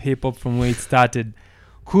culture of hip hop from where it started.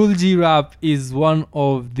 Kool G Rap is one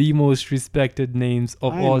of the most respected names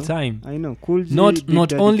of all time. I know. Kool G.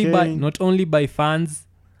 Not only by fans,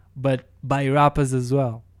 but by rappers as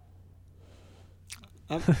well.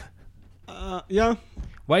 Yeah.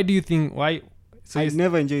 Why do you think? Why? So I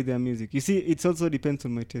never enjoyed their music. You see, it also depends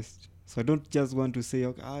on my taste. So I don't just want to say,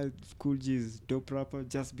 okay, Kool G is dope rapper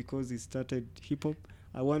just because he started hip hop.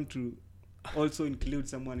 I want to also include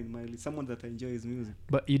someone in my list, someone that I enjoy his music.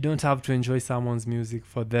 But you don't have to enjoy someone's music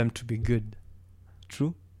for them to be good.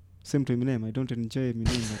 True. Same to Eminem. I don't enjoy Eminem,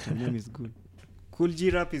 but Eminem is good. Kool G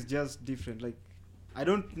Rap is just different. Like, I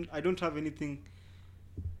don't have anything.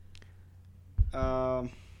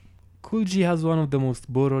 Kool G has one of the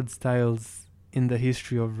most borrowed styles in the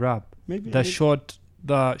history of rap. Maybe the short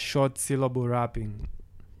syllable rapping.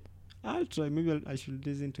 I'll try. Maybe I should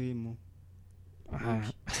listen to him more.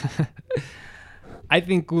 I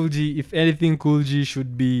think Kool G, if anything, Kool G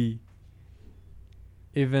should be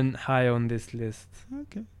even high on this list.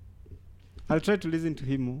 Okay. I'll try to listen to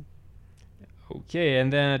him more. Okay,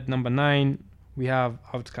 and then at number 9 we have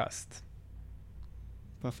Outkast.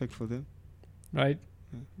 Perfect for them. Right?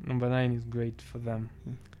 Yeah. Number 9 is great for them.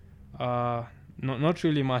 Yeah. Not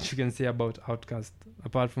really much you can say about Outkast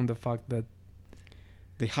apart from the fact that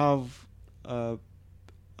they have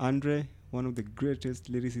Andre, one of the greatest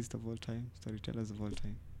lyricists of all time, storytellers of all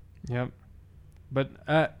time. Yeah. But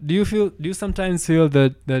do you sometimes feel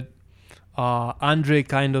that Andre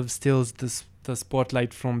kind of steals the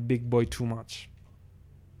spotlight from Big Boy too much?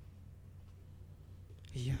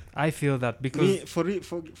 Yeah. I feel that because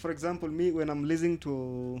for example, me when I'm listening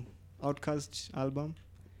to Outkast album,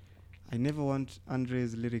 I never want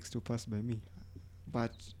Andre's lyrics to pass by me.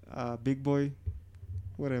 But Big Boy,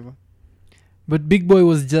 whatever. But Big Boy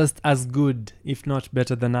was just as good, if not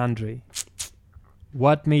better than Andre.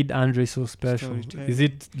 What made Andre so special? Is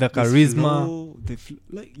it the charisma?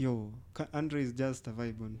 Andre is just a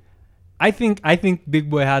vibe on. I think Big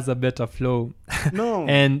Boy has a better flow. No.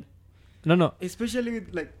 And no. Especially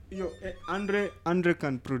with Andre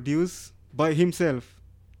can produce by himself.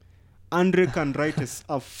 Andre can write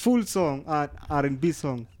a full song, R&B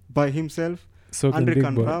song by himself. So Andre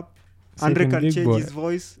can rap. Andre can change his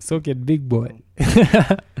voice. So can Big Boy.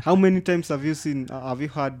 How many times have you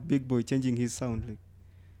heard Big Boy changing his sound? Like,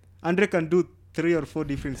 Andre can do 3 or 4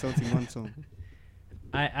 different sounds in one song.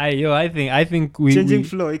 I think we Changing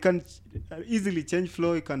flow, you can easily change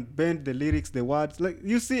flow. You can bend the lyrics, the words. Like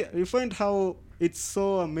you find how it's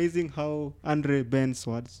so amazing how Andre bends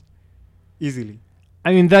words easily.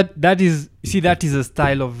 I mean that is a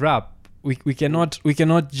style of rap. We cannot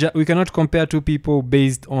compare two people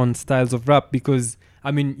based on styles of rap, because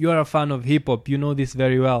I mean, you are a fan of hip hop, you know this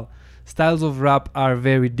very well. Styles of rap are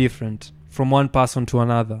very different from one person to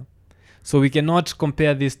another. So we cannot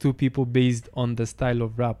compare these two people based on the style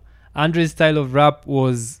of rap. Andre's style of rap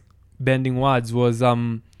was bending words, was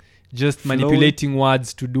just Flowing. manipulating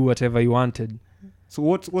words to do whatever he wanted. So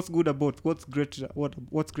what's great about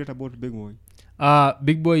Big Boy?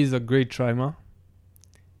 Big Boy is a great rhymer.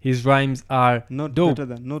 His rhymes are Not dope.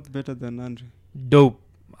 better than Andre. Dope.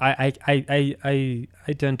 I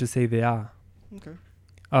tend to say they are. Okay.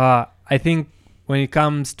 I think when it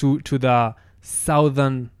comes to the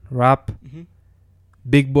southern rap, Mm-hmm.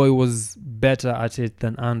 Big Boy was better at it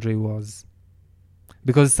than Andre was,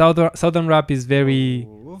 because southern rap is very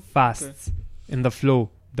fast in the flow.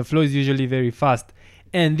 The flow is usually very fast,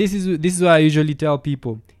 and this is why I usually tell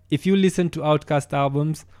people, if you listen to Outkast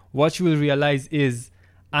albums, what you will realize is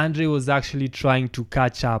Andre was actually trying to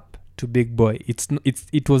catch up to Big Boy.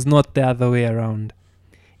 It was not the other way around.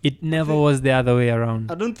 It never was the other way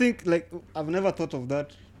around. I don't think, like, I've never thought of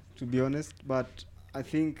that, to be honest, but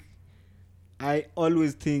I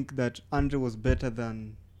always think that Andre was better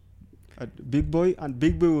than Big Boy, and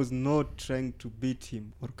Big Boy was not trying to beat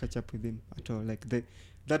him or catch up with him at all. Like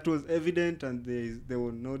that was evident, and there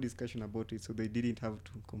was no discussion about it, so they didn't have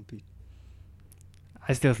to compete.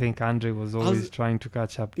 I still think Andre was always trying to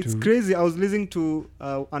catch up It's to... crazy. I was listening to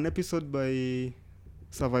an episode by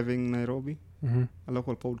Surviving Nairobi, Mhm. a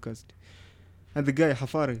local podcast, and the guy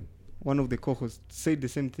Hafari, one of the co-hosts, said the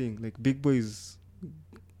same thing. Like, Big Boy is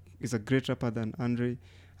a great rapper than Andre,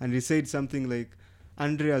 and he said something like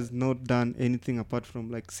Andre has not done anything apart from,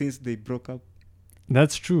 like, since they broke up,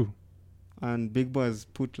 That's true. and Big Boy has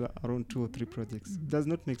put around 2 or 3 projects. Does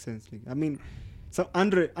not make sense. Like, I mean, so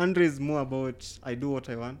Andre is more about, I do what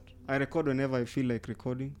I want. I record whenever I feel like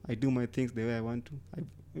recording. I do my things the way I want to.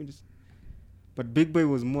 But Big Boy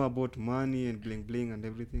was more about money and bling bling and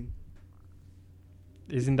everything.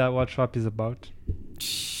 Isn't that what rap is about?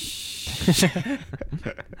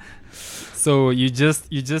 So you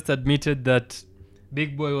just admitted that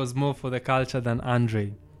Big Boy was more for the culture than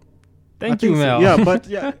Andre. Thank you, so. Mel. Yeah, but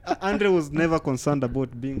yeah, Andre was never concerned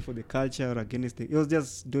about being for the culture or against it. He was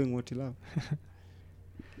just doing what he loved.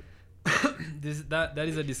 That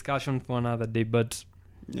is a discussion for another day. But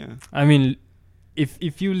Yeah. I mean,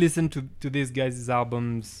 if you listen to these guys'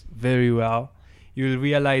 albums very well, you will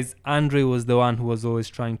realize Andre was the one who was always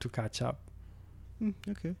trying to catch up.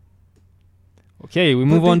 Okay. Okay, we But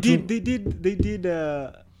move on they to... did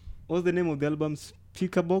what's the name of the album?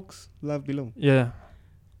 Speaker Box, Love Below. Yeah.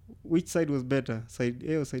 Which side was better, side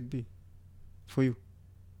A or side B, for you?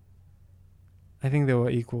 I think they were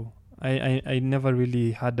equal. I never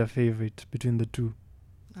really had a favorite between the two.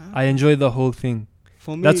 I enjoy the whole thing.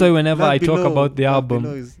 For me, That's why whenever Love I talk Below- about the Love album-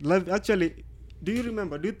 Below is Love. Actually, do you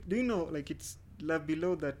remember? Do you know? Like, it's Love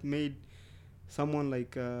Below that made someone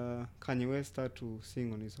like Kanye West start to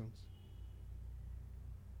sing on his songs.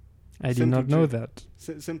 I did Same to not know Drake.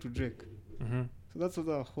 that. Same to Drake. Mm-hmm. So that's what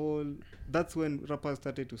the whole. That's when rappers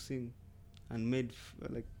started to sing, and made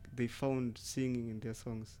like they found singing in their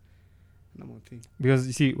songs. Number thing. Because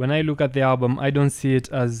you see, when I look at the album, I don't see it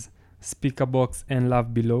as Speaker Box and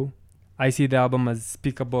Love Below. I see the album as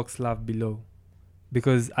Speaker Box, Love Below,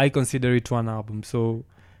 because I consider it one album. So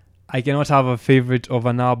I cannot have a favorite of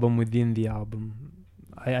an album within the album.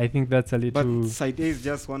 I think that's a little... But side A is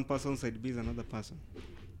just one person, side B is another person.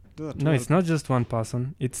 Those are two No, it's not just one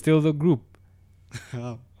person. It's still the group.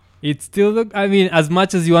 How? It's still the... I mean, as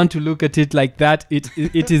much as you want to look at it like that, it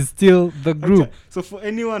is still the group. Okay. So for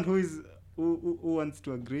anyone who wants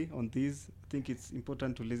to agree on this, I think it's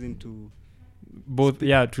important to listen to Both,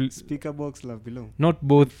 to Speaker Box, Love Below. not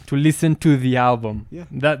both, to listen to the album. Yeah.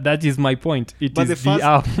 That is my point. It But is the the first-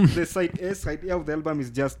 album. The side A of the album is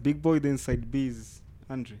just Big Boy, then side B is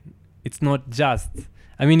Andre. It's not just.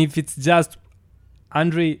 I mean, if it's just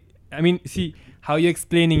Andre... I mean, see, how you're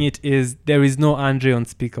explaining it is there is no Andre on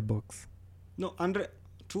Speaker Box. No, Andre,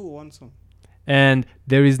 2 or 1 song. And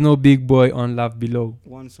there is no Big Boy on Love Below.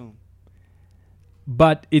 1 song.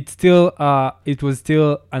 But it's still... it was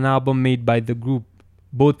still an album made by the group.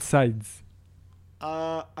 Both sides.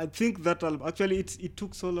 I think that album, actually it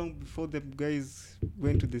took so long before the guys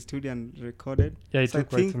went to the studio and recorded. Yeah, it So I took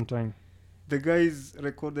quite think some time. The guys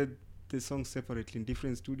recorded the songs separately in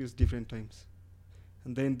different studios, different times.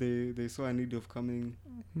 and then they saw a need of coming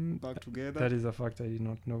back together. That is a fact I did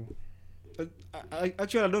not know.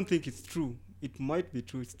 Actually, I don't think it's true. It might be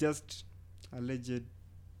true. It's just allegedly.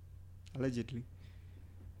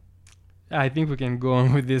 I think we can go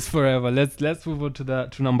on with this forever. Let's move on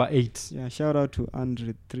to number 8. Yeah, shout out to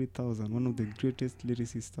Andre 3000, one of the greatest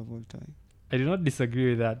lyricists of all time. I do not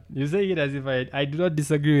disagree with that. You say it as if I do not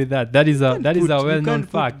disagree with that. That is a well-known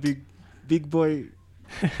fact. Big boy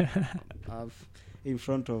in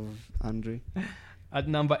front of Andre. At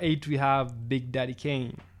number 8 we have Big Daddy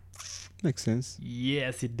Kane. Makes sense.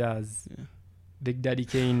 Yes, it does. Yeah. Big Daddy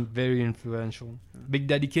Kane, very influential. Big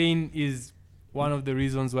Daddy Kane is one of the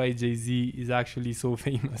reasons why Jay-Z is actually so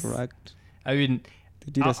famous. Correct. I mean,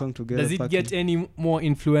 they did a song together. Does it get any more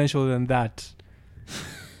influential than that?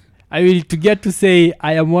 I mean, to get to say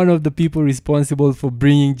I am one of the people responsible for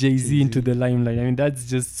bringing Jay-Z into the limelight. I mean, that's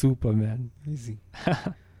just super, man. Amazing.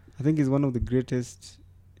 I think he's one of the greatest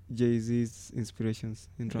Jay-Z's inspirations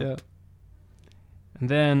in rap. Yeah. And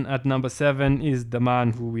then at number 7 is the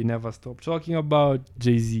man who we never stop talking about,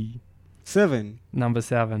 Jay-Z. 7. Number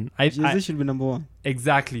 7. Jay-Z should be number 1.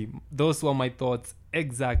 Exactly. Those were my thoughts.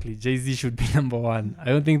 Exactly. Jay-Z should be number 1. I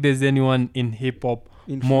don't think there's anyone in hip-hop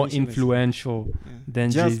more influential than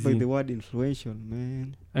Jay-Z. Just by the word influential,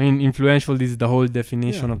 man. I mean, influential is the whole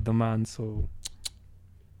definition of the man, so...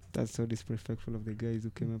 That's so disrespectful of the guys who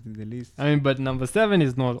came up with the list. I mean, but number 7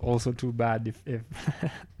 is not also too bad if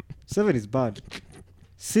 7 is bad.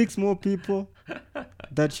 6 more people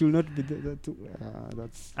that should not be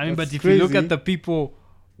that's I mean, but if crazy. you look at the people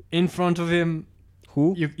in front of him,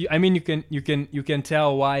 who you can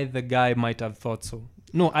tell why the guy might have thought so.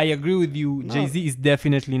 No, I agree with you. No. Jay-Z is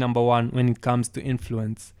definitely number 1 when it comes to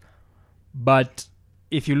influence. But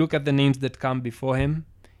if you look at the names that come before him,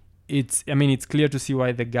 it's clear to see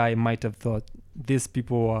why the guy might have thought these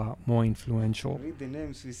people are more influential. Read the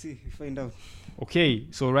names, we find out. Okay,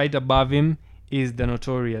 so right above him is the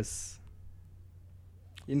Notorious.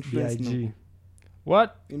 Influence, B.I.G. no.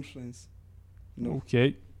 What? Influence. No.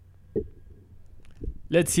 Okay.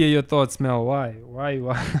 Let's hear your thoughts, Mel. Why?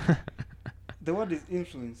 The word is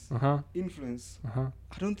influence. Influence. I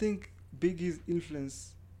don't think Biggie's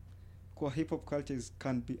influence for hip-hop cultures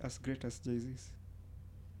can be as great as Jay-Z's.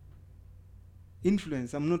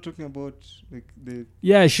 Influence. I'm not talking about like the...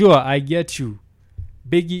 Yeah, sure. I get you.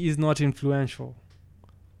 Biggie is not influential.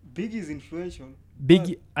 Biggie is influential.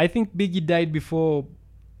 I think Biggie died before...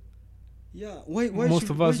 Yeah, why most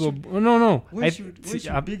should, of us why should, were... No. Why should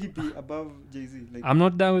Biggie be above Jay-Z? Like, I'm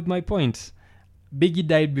not done with my point. Biggie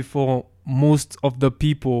died before most of the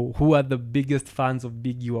people who are the biggest fans of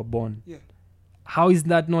Biggie were born. Yeah. How is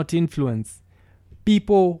that not influence?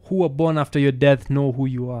 People who were born after your death know who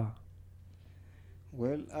you are.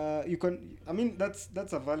 Well, you can... I mean, that's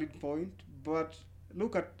a valid point, but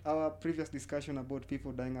look at our previous discussion about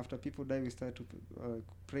people dying. After people die, we start to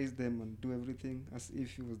praise them and do everything as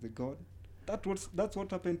if he was the god. That's what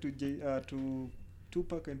happened to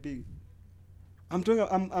Tupac and Biggie.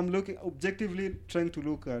 I'm looking objectively, trying to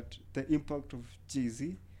look at the impact of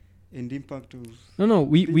Jay-Z and impact of... No,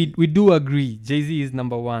 we do agree. Jay-Z is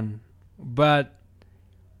number 1. But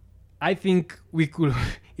I think we could...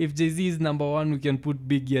 If Jay-Z is number 1, we can put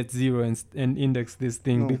Biggie at 0 and index this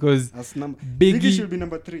thing, because Biggie should be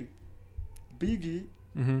number 3. Biggie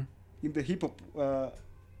in the hip-hop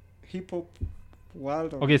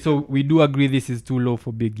world... Okay, so we do agree this is too low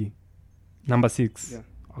for Biggie. Number 6. Yeah.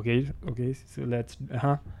 Okay, so let's...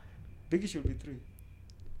 Biggie should be 3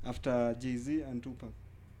 after Jay-Z and Tupac.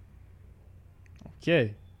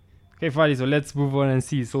 Okay, Fadi, so let's move on and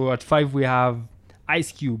see. So at 5 we have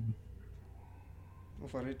Ice Cube.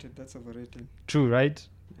 Overrated, that's overrated. True, right?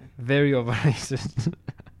 Yeah. Very overrated.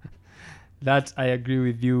 That I agree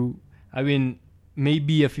with you. I mean,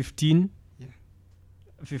 maybe a 15. Yeah.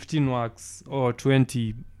 15 works, or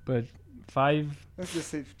 20, but 5. Let's just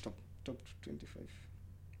say top 25.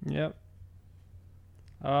 Yeah.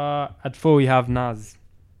 At 4 we have Nas.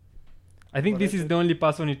 I think this is the only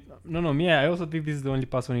person it... No, I also think this is the only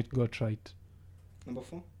person it got right. Number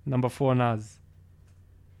 4? Number 4, Nas.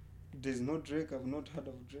 There's no Drake. I've not heard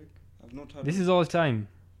of Drake. This is all time.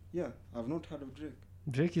 Yeah, I've not heard of Drake.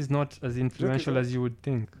 Drake is not as influential as you would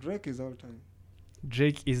think. Drake is all time.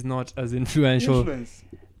 Drake is not as influential. Influence.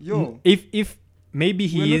 Yo. If maybe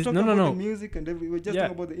he is... We're not talking about the music and everything. We're just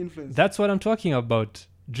talking about the influence. That's what I'm talking about.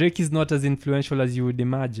 Drake is not as influential as you would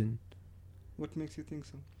imagine. What makes you think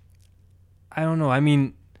so? I don't know. I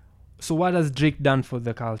mean, so what has Drake done for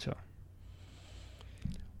the culture?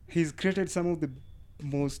 He's created some of the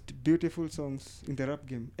most beautiful songs in the rap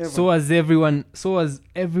game ever. So has everyone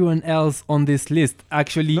else on this list.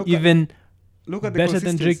 Actually, Look at the better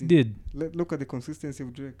than Drake consistency. did. Look at the consistency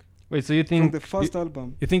of Drake. Wait, so you From think the first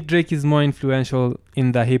album. you think Drake is more influential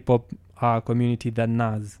in the hip hop community than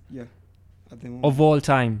Nas Yeah. At the moment. of all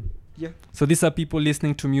time? Yeah. So these are people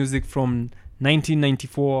listening to music from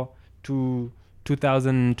 1994 to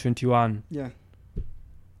 2021. Yeah.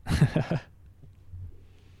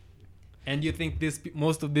 And you think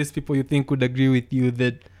most of these people you think would agree with you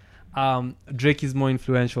that Drake is more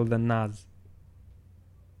influential than Nas?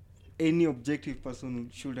 Any objective person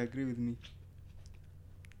should agree with me.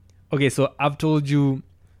 Okay, so I've told you.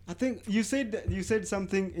 I think you said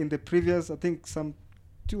something in the previous, I think some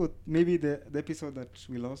two or maybe the episode that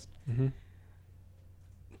we lost.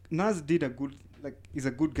 Nas did is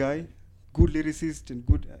a good guy, good lyricist and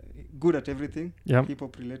good at everything, Yeah. hip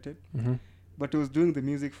hop related. Mhm. But he was doing the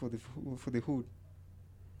music for the hood.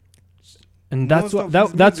 And that's Most of what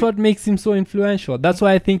his that's music- what makes him so influential. That's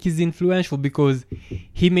why I think he's influential, because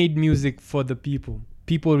he made music for the people.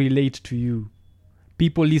 People relate to you.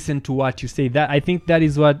 People listen to what you say. That I think that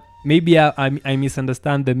is what maybe I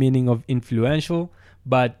misunderstand the meaning of influential,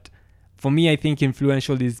 but for me I think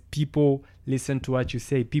influential is people listen to what you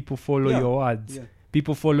say. People follow Yeah. your words. Yeah.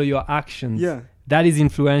 People follow your actions. Yeah. That is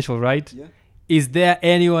influential, right? Yeah. Is there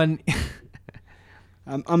anyone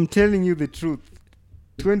I'm telling you the truth.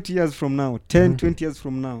 20 years from now, 10, 20 years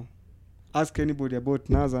from now, ask anybody about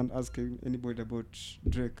Nas and ask anybody about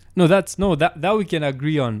Drake. that we can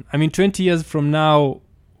agree on. I mean, 20 years from now,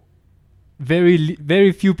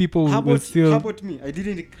 very few people How will still. about me? I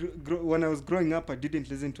didn't when I was growing up, I didn't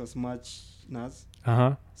listen to as much Nas,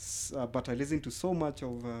 but I listened to so much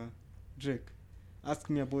of Drake. Ask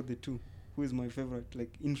me about the two. Who is my favorite? Like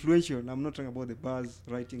influential. I'm not talking about the bars,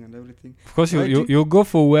 writing, and everything. Of course, you'll go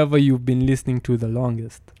for whoever you've been listening to the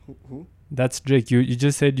longest. Who? That's Drake. You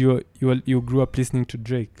just said you grew up listening to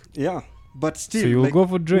Drake. Yeah, but still, So you'll go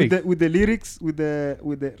for Drake. with the lyrics, with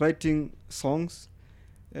the writing songs,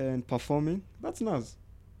 and performing. That's Nas.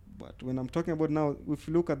 But when I'm talking about now, if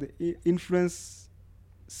you look at the influence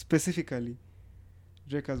specifically,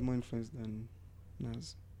 Drake has more influence than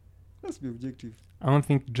Nas. Let's be objective. I don't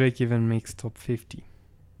think Drake even makes top 50.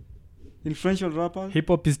 Influential rapper. Hip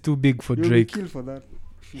hop is too big for You'll Drake. be killed for that.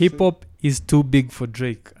 Hip hop is too big for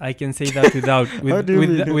Drake. I can say that How do you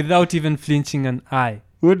mean? without even flinching an eye.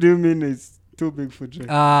 What do you mean it's too big for Drake?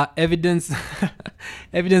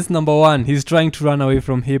 Evidence number one, he's trying to run away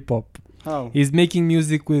from hip hop. How? He's making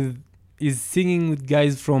music he's singing with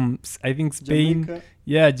guys from, I think, Spain. Jamaica?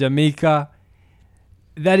 Yeah, Jamaica.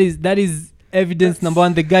 That is evidence number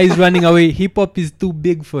one. The guy is running away. Hip hop is too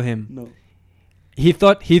big for him. No. He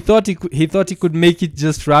thought he could make it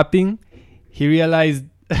just rapping. He realized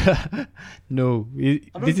no,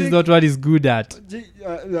 this is not what he's good at.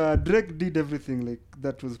 Drake did everything like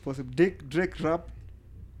that was possible. Drake rap,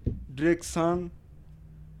 Drake sang,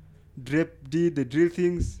 Drake did the drill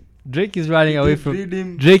things. Drake is running away from.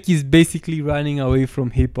 Rhythm. Drake is basically running away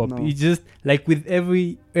from hip hop. No. He just like with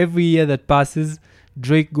every year that passes,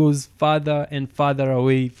 Drake goes farther and farther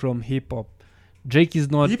away from hip hop. Drake is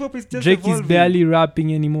not. Hip hop is just Drake evolving. is barely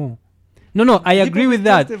rapping anymore. No, I agree with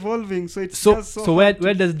that. Just evolving, so it's So just where hard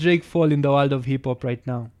to- does Drake fall in the world of hip hop right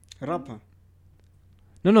now? rapper?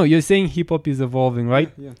 No, you're saying hip hop is evolving,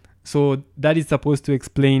 right? Yeah. So that is supposed to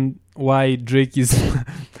explain why Drake is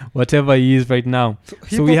whatever he is right now.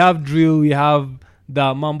 So we have drill, we have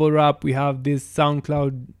the mumble rap, we have this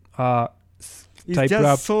SoundCloud It's type just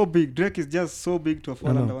rap. so big. Drake is just so big to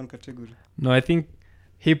fall No. under one category. No, I think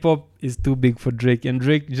hip hop is too big for Drake, and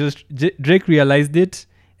Drake realized it.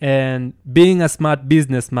 And being a smart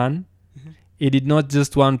businessman, he did not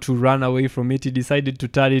just want to run away from it. He decided to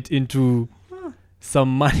turn it into some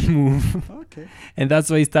money move, Okay. and that's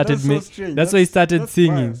why he started. That's so strange. That's why he started that's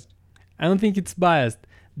singing. biased. I don't think it's biased.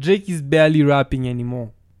 Drake is barely rapping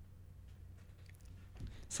anymore.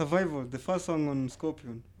 Survival, the first song on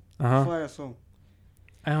Scorpion. Uh-huh. Fire song.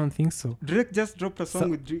 I don't think so. Drake just dropped a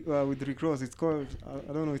song So- with Rick Ross. It's called,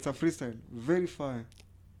 I don't know, it's a freestyle. Very fire.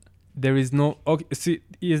 There is no. Okay, see,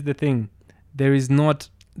 here's the thing. There is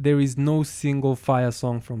no single fire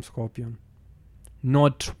song from Scorpion.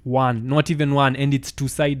 Not one. Not even one. And it's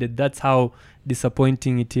two-sided. That's how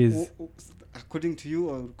disappointing it is. According to you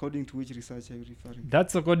or according to which research are you referring?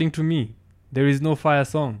 That's according to me. There is no fire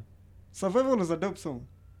song. Survival was a dope song.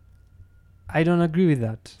 I don't agree with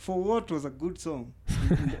that. For what was a good song?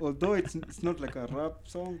 Although it's not like a rap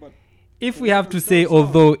song, but If we have to say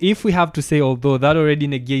although, that already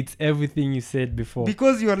negates everything you said before.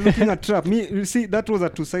 because you are looking at trap. You see, that was a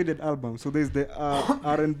two-sided album. So there's the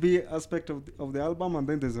R&B aspect of the album, and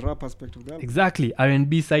then there's the rap aspect of the album. Exactly.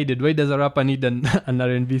 R&B sided. Why does a rapper need an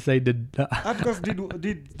R&B sided? Atcos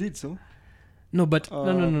did so. No, but no.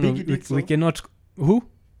 Biggie did We so. cannot. Who?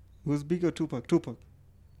 Who's bigger, Tupac? Tupac.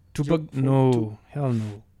 Tupac? for No. Hell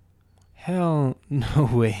no. Hell no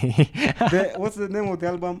way. What's the name of the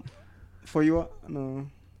album? For your no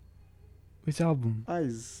Which album?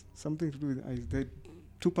 eyes, something to do with eyes. The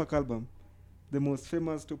Tupac album, the most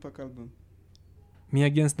famous Tupac album. Me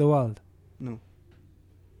Against the World. No.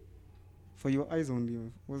 For your eyes only.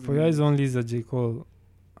 What's the For Your name? Eyes Only is a J. Cole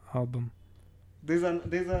album. There's a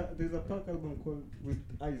Pac album called with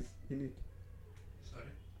eyes in it. Sorry?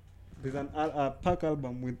 There's a Pac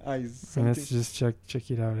album with eyes. So let's Something. just check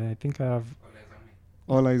it out. I think I have.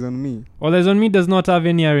 All Eyes on Me. All Eyes on Me does not have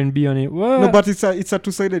any R&B on it. What? No, but it's a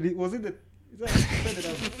two-sided. Was it the? Is that a two-sided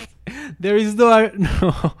album? There is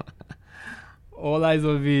no. All Eyes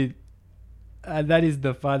on Me. That is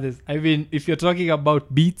the farthest. I mean, if you're talking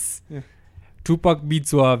about beats, Yeah. Tupac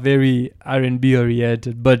beats were very R&B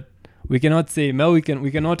oriented, but we cannot say. Mel, we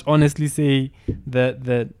cannot honestly say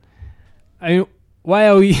that. I mean, why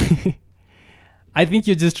are we? I think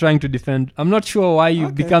you're just trying to defend. I'm not sure why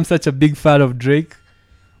you've Okay. become such a big fan of Drake.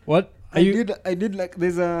 What are you? I did like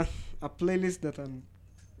there's a playlist that I'm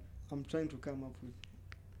trying to come up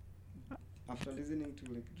with after listening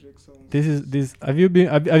to like Drake songs. This. Have you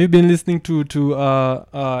been listening to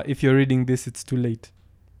If You're Reading This, It's Too Late?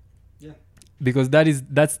 Yeah. Because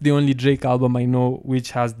that's the only Drake album I know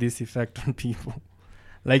which has this effect on people.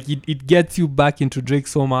 Like it gets you back into Drake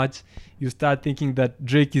so much, you start thinking that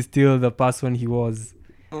Drake is still the person he was.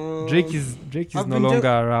 Drake is I've no been longer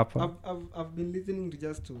just- a rapper. I've been listening to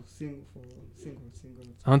just to sing for singles.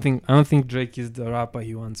 I don't think Drake is the rapper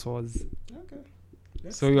he once was. Okay.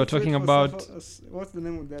 So you're Let's wait talking for about what's the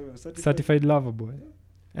name of the album? Certified Lover Boy.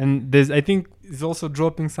 And I think he's also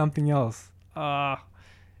dropping something else.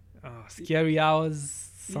 Scary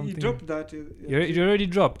Hours. He Something. dropped that. You already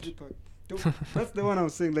dropped. That's the one I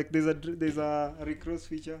was saying. Like there's a Rick Ross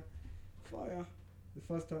feature. Fire. The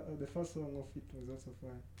first song of it was also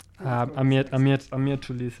fire. I'm yet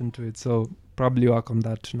to listen to it, so probably work on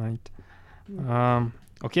that tonight.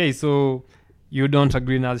 Okay, so you don't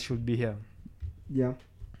agree Nas should be here. Yeah.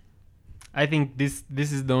 I think this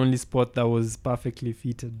is the only spot that was perfectly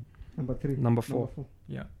fitted. Number 3. Number 4.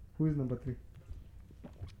 Yeah. Who is number 3?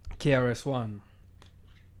 KRS-One.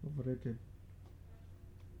 Overrated.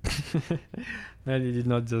 No, you did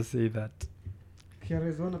not just say that.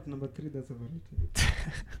 KRS-One at number 3, that's overrated.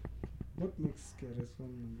 What makes KRS-One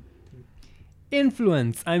number 3?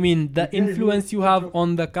 Influence. I mean, the Okay, influence who- you have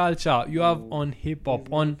on the culture, you have Oh, on hip hop,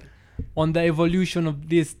 yes, on the evolution of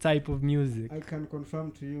this type of music. I can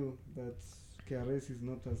confirm to you that KRS is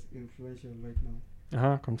not as influential right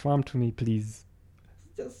now. Confirm to me, please.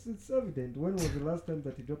 It's evident. When was the last time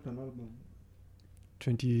that he dropped an album?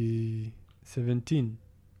 2017.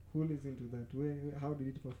 Who listened to that? How did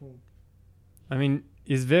it perform? I mean,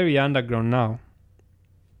 it's very underground now.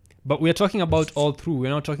 But we're talking about all through. We're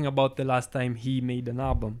not talking about the last time he made an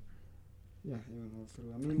album. Yeah, even also.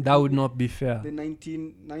 I mean, That would not be fair. The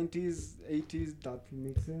 1990s, 80s, that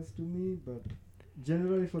makes sense to me. But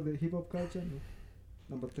generally for the hip hop culture, no.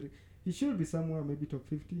 Number 3. He should be somewhere, maybe top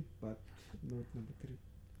 50, but not number 3.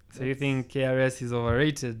 So you think KRS is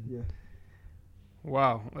overrated? Yeah.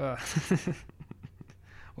 Wow.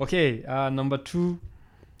 Okay, number 2,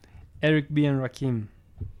 Eric B and Rakim.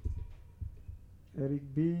 Eric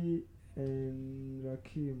B and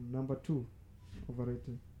Rakim, number 2,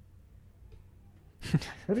 overrated.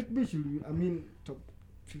 Eric B should be, I mean, top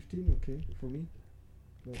 15, okay, for me.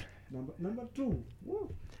 But number 2, whoa.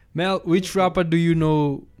 Mel, which rapper do you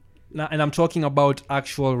know? And I'm talking about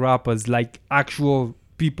actual rappers, like actual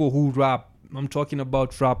people who rap. I'm talking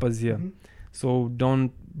about rappers here. Mhm. So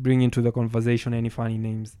don't bring into the conversation any funny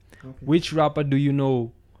names. Okay. Which rapper do you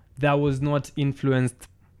know that was not influenced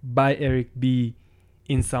by Eric B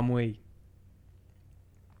in some way?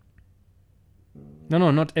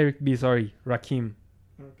 No, not Eric B, sorry, Rakim.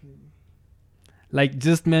 Okay. Like,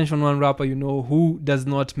 just mention one rapper you know who does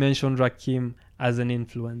not mention Rakim as an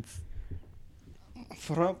influence.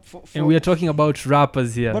 And we are talking about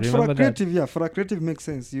rappers here. But for Remember a creative, for a creative makes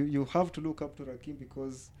sense. You have to look up to Rakim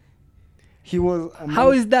because he was.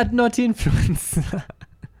 How is that not influence?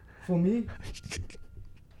 for me?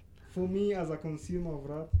 For me, as a consumer of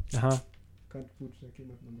rap, can't put Rakim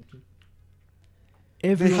at number 2.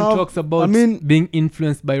 Everyone have- talks about I mean- being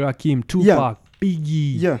influenced by Rakim, Tupac,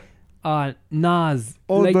 Biggie, Yeah, Nas.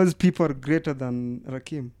 all like, those people are greater than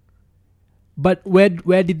Rakim. but where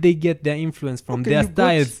did they get their influence from? Okay, Their you got-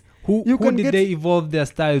 styles. Who you can did get- they evolve their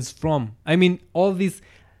styles from? I mean, all this,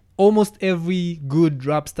 almost every good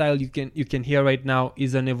rap style you can hear right now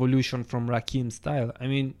is an evolution from Rakim's style. I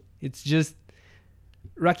mean, it's just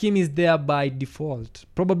Rakim is there by default.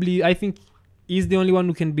 Probably, I think he's the only one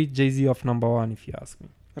who can beat Jay-Z off number one, if you ask me.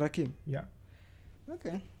 Rakim. Yeah.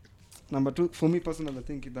 Okay. Number two, for me personally, I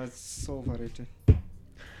think that's so overrated.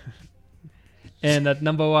 And at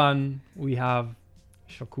number one, we have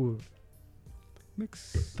Shakur.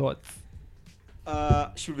 Mix. Thoughts?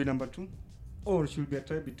 Should be number two, or should be a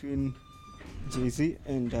tie between Jay-Z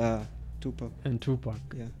and Tupac. And Tupac.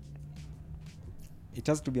 Yeah. It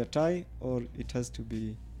has to be a tie, or it has to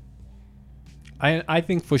be. I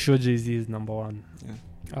think for sure Jay-Z is number one.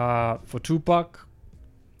 Yeah. For Tupac,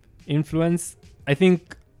 influence, I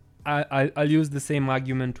think I'll use the same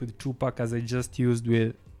argument with Tupac as I just used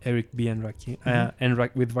with Eric B and Rakim,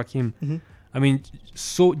 with Rakim. Mm-hmm. I mean,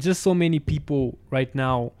 so many people right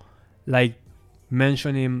now like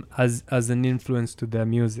mention him as an influence to their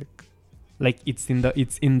music. Like it's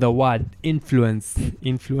in the word influence,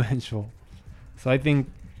 influential. So I think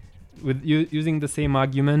with using the same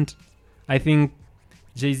argument, I think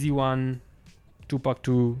Jay-Z 1, Tupac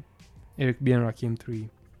 2, Eric B and Rakim 3,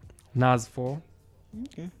 Nas 4,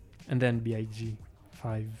 Okay. and then B.I.G.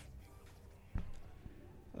 5.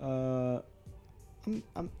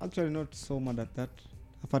 I'm actually not so mad at that,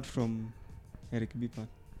 apart from Eric B part.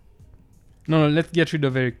 No, let's get rid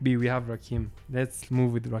of Eric B. We have Rakim. Let's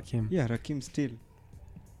move with Rakim. Yeah, Rakim still.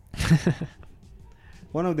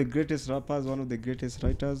 One of the greatest rappers, one of the greatest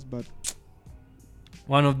writers, but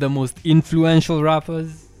One of the most influential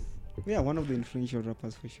rappers, yeah, one of the influential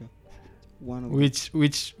rappers for sure. One of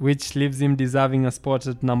which leaves him deserving a spot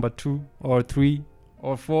at number 2 or 3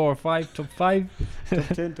 or 4 or 5, top 5. top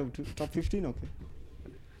 10, top 2, top 15, okay.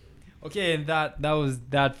 Okay, and that was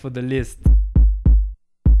that for the list.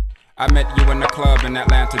 I met you in the club in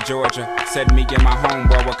Atlanta, Georgia. Said me and my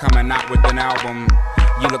homeboy were coming out with an album.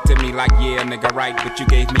 You looked at me like, yeah, nigga, right, but you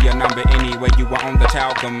gave me your number anyway. You were on the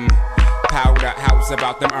talcum. Powder house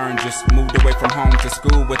about them oranges. Moved away from home to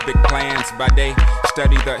school with big plans. By day,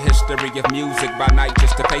 study the history of music. By night,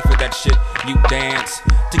 just to pay for that shit, you dance.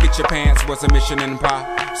 To get your pants was a mission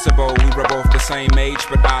impossible. We were both the same age,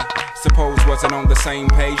 but I suppose wasn't on the same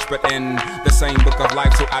page, but in the same book of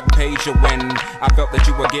life. So I'd page you when I felt that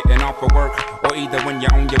you were getting off of work, or either when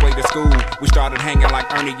you're on your way to school. We started hanging like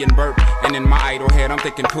Ernie and Bert, and in my idle head I'm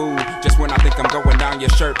thinking cool. Just when I think I'm going down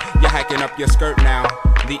your shirt, you're hacking up your skirt now.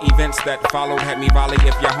 The events that followed had me volley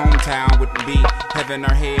if your hometown would be heaven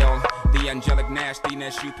or hell. The angelic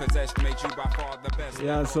nastiness you possessed made you by far the best.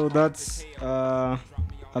 Yeah, so that's a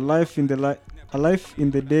life in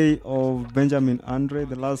the day of Benjamin Andre,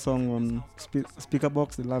 the last song on Speaker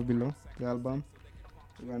Box, The Love Below, the album.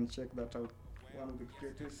 You can check that out. One of the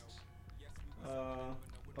greatest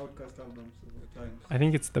Outkast albums of all time. I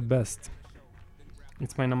think it's the best.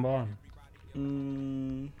 It's my number 1.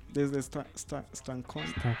 There's the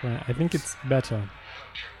Stankonia. I think it's better.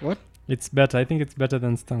 What? It's better. I think it's better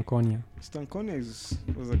than Stankonia. Stankonia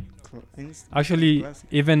was a Actually, classic.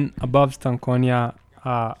 even above Stankonia,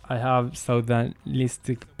 I have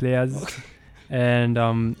Southernlistic Players and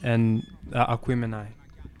Aquemini.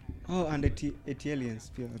 Oh, and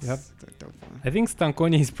Italians. Yep. I think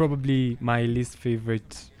Stankonia is probably my least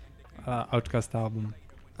favorite Outkast album.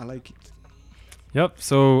 I like it. Yep.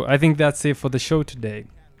 So I think that's it for the show today.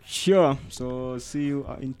 Sure. So see you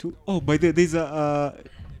in 2. Oh, by the way, there's a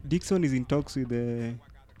Dixon is in talks with the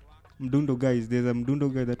Mdundo guys. There's a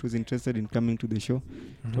Mdundo guy that was interested in coming to the show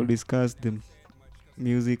to discuss the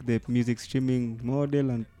music streaming model,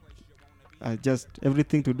 and just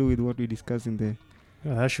everything to do with what we discussed in the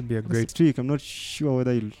That should be a great next week. I'm not sure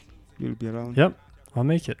whether you'll be around. Yep, I'll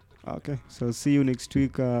make it. Okay. So see you next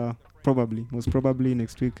week. Most probably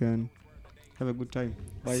next week, and have a good time.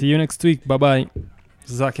 Bye. See you next week. Bye bye.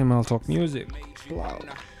 Zach and Mal Talk Music. Wow.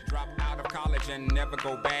 Drop out of college and never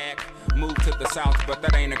go back. Move to the south, but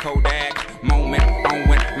that ain't a Kodak moment. On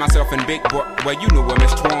with myself and Big Boy. Well, you knew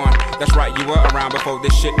Miss Twan. That's right, you were around before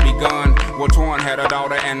this shit begun. Well, Twan had a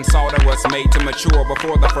daughter and saw that was made to mature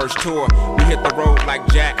before the first tour. We hit the road like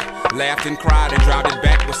Jack, laughed and cried and dropped it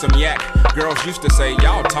back with some yak. Girls used to say,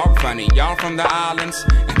 y'all talk funny, y'all from the islands?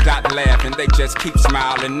 And Dot laugh and they just keep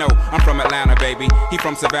smiling. No, I'm from Atlanta, baby. He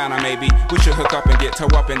from Savannah, maybe. We should hook up and get toe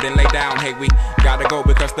up and then lay down. Hey, we gotta go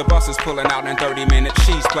because the bus is pulling out in 30 minutes.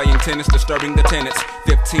 She's playing tennis, disturbing the tenants.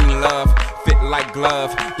 15 love, fit like glove.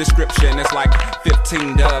 Description is like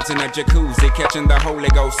 15 doves in a jacuzzi, catching the Holy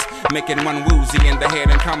Ghost, making one woozy in the head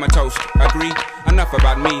and comatose. Agree? Enough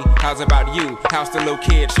about me, how's about you? How's the little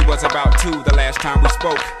kid? She was about 2 the last time we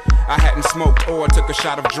spoke. I hadn't smoked or took a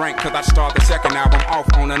shot of drink, cause I started the second album off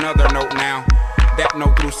on another note now. That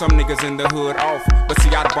note threw some niggas in the hood off, but see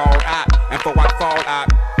I balled out, and for I fall out,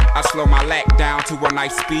 I slow my lack down to a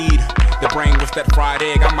nice speed. The brain was that fried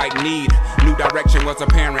egg I might need. New direction was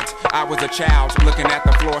apparent. I was a child looking at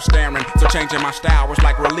the floor staring. So changing my style was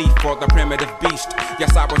like relief for the primitive beast.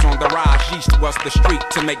 Yes, I was on the rise. Yeast was the street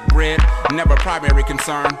to make bread. Never primary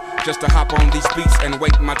concern. Just to hop on these beats and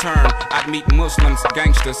wait my turn. I'd meet Muslims,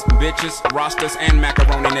 gangsters, bitches, rosters, and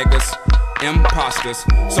macaroni niggas. Imposters.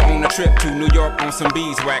 So on a trip to New York on some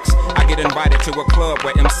beeswax, I get invited to a club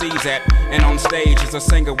where MC's at, and on stage is a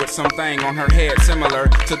singer with something on her head similar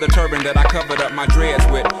to the turban that I covered up my dreads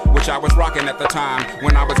with, which I was rocking at the time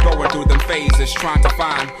when I was going through them phases, trying to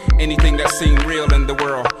find anything that seemed real in the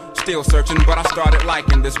world. Still searching, but I started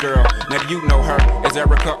liking this girl. Now you know her as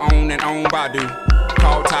Erica on and on Badu.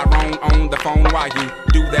 Call Tyrone on the phone while you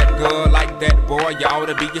do that girl like that, boy, you ought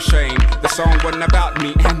to be ashamed. The song wasn't about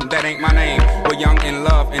me, and that ain't my name. We're young in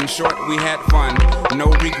love, in short, we had fun. No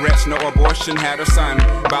regrets, no abortion, had a son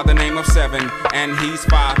by the name of 7, and he's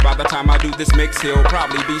 5. By the time I do this mix, he'll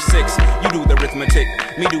probably be 6. You do the arithmetic,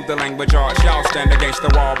 me do the language arts. Y'all stand against the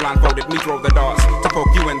wall, blindfolded, me throw the darts to poke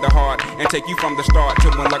you in the heart and take you from the start to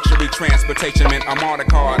when luxury transportation meant a martyr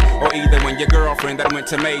card. Or either when your girlfriend that went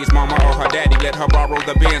to Maze, mama or her daddy let her borrow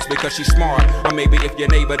the Benz because she's smart. Or maybe if your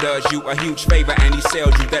neighbor does you a huge favor and he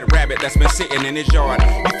sells you that rabbit that's been sitting in his yard.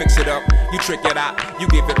 You fix it up, you trick it out, you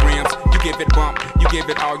give it rims, you give it bump, you give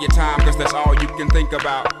it all your time, cause that's all you can think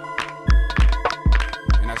about.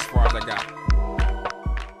 And that's as far as I got.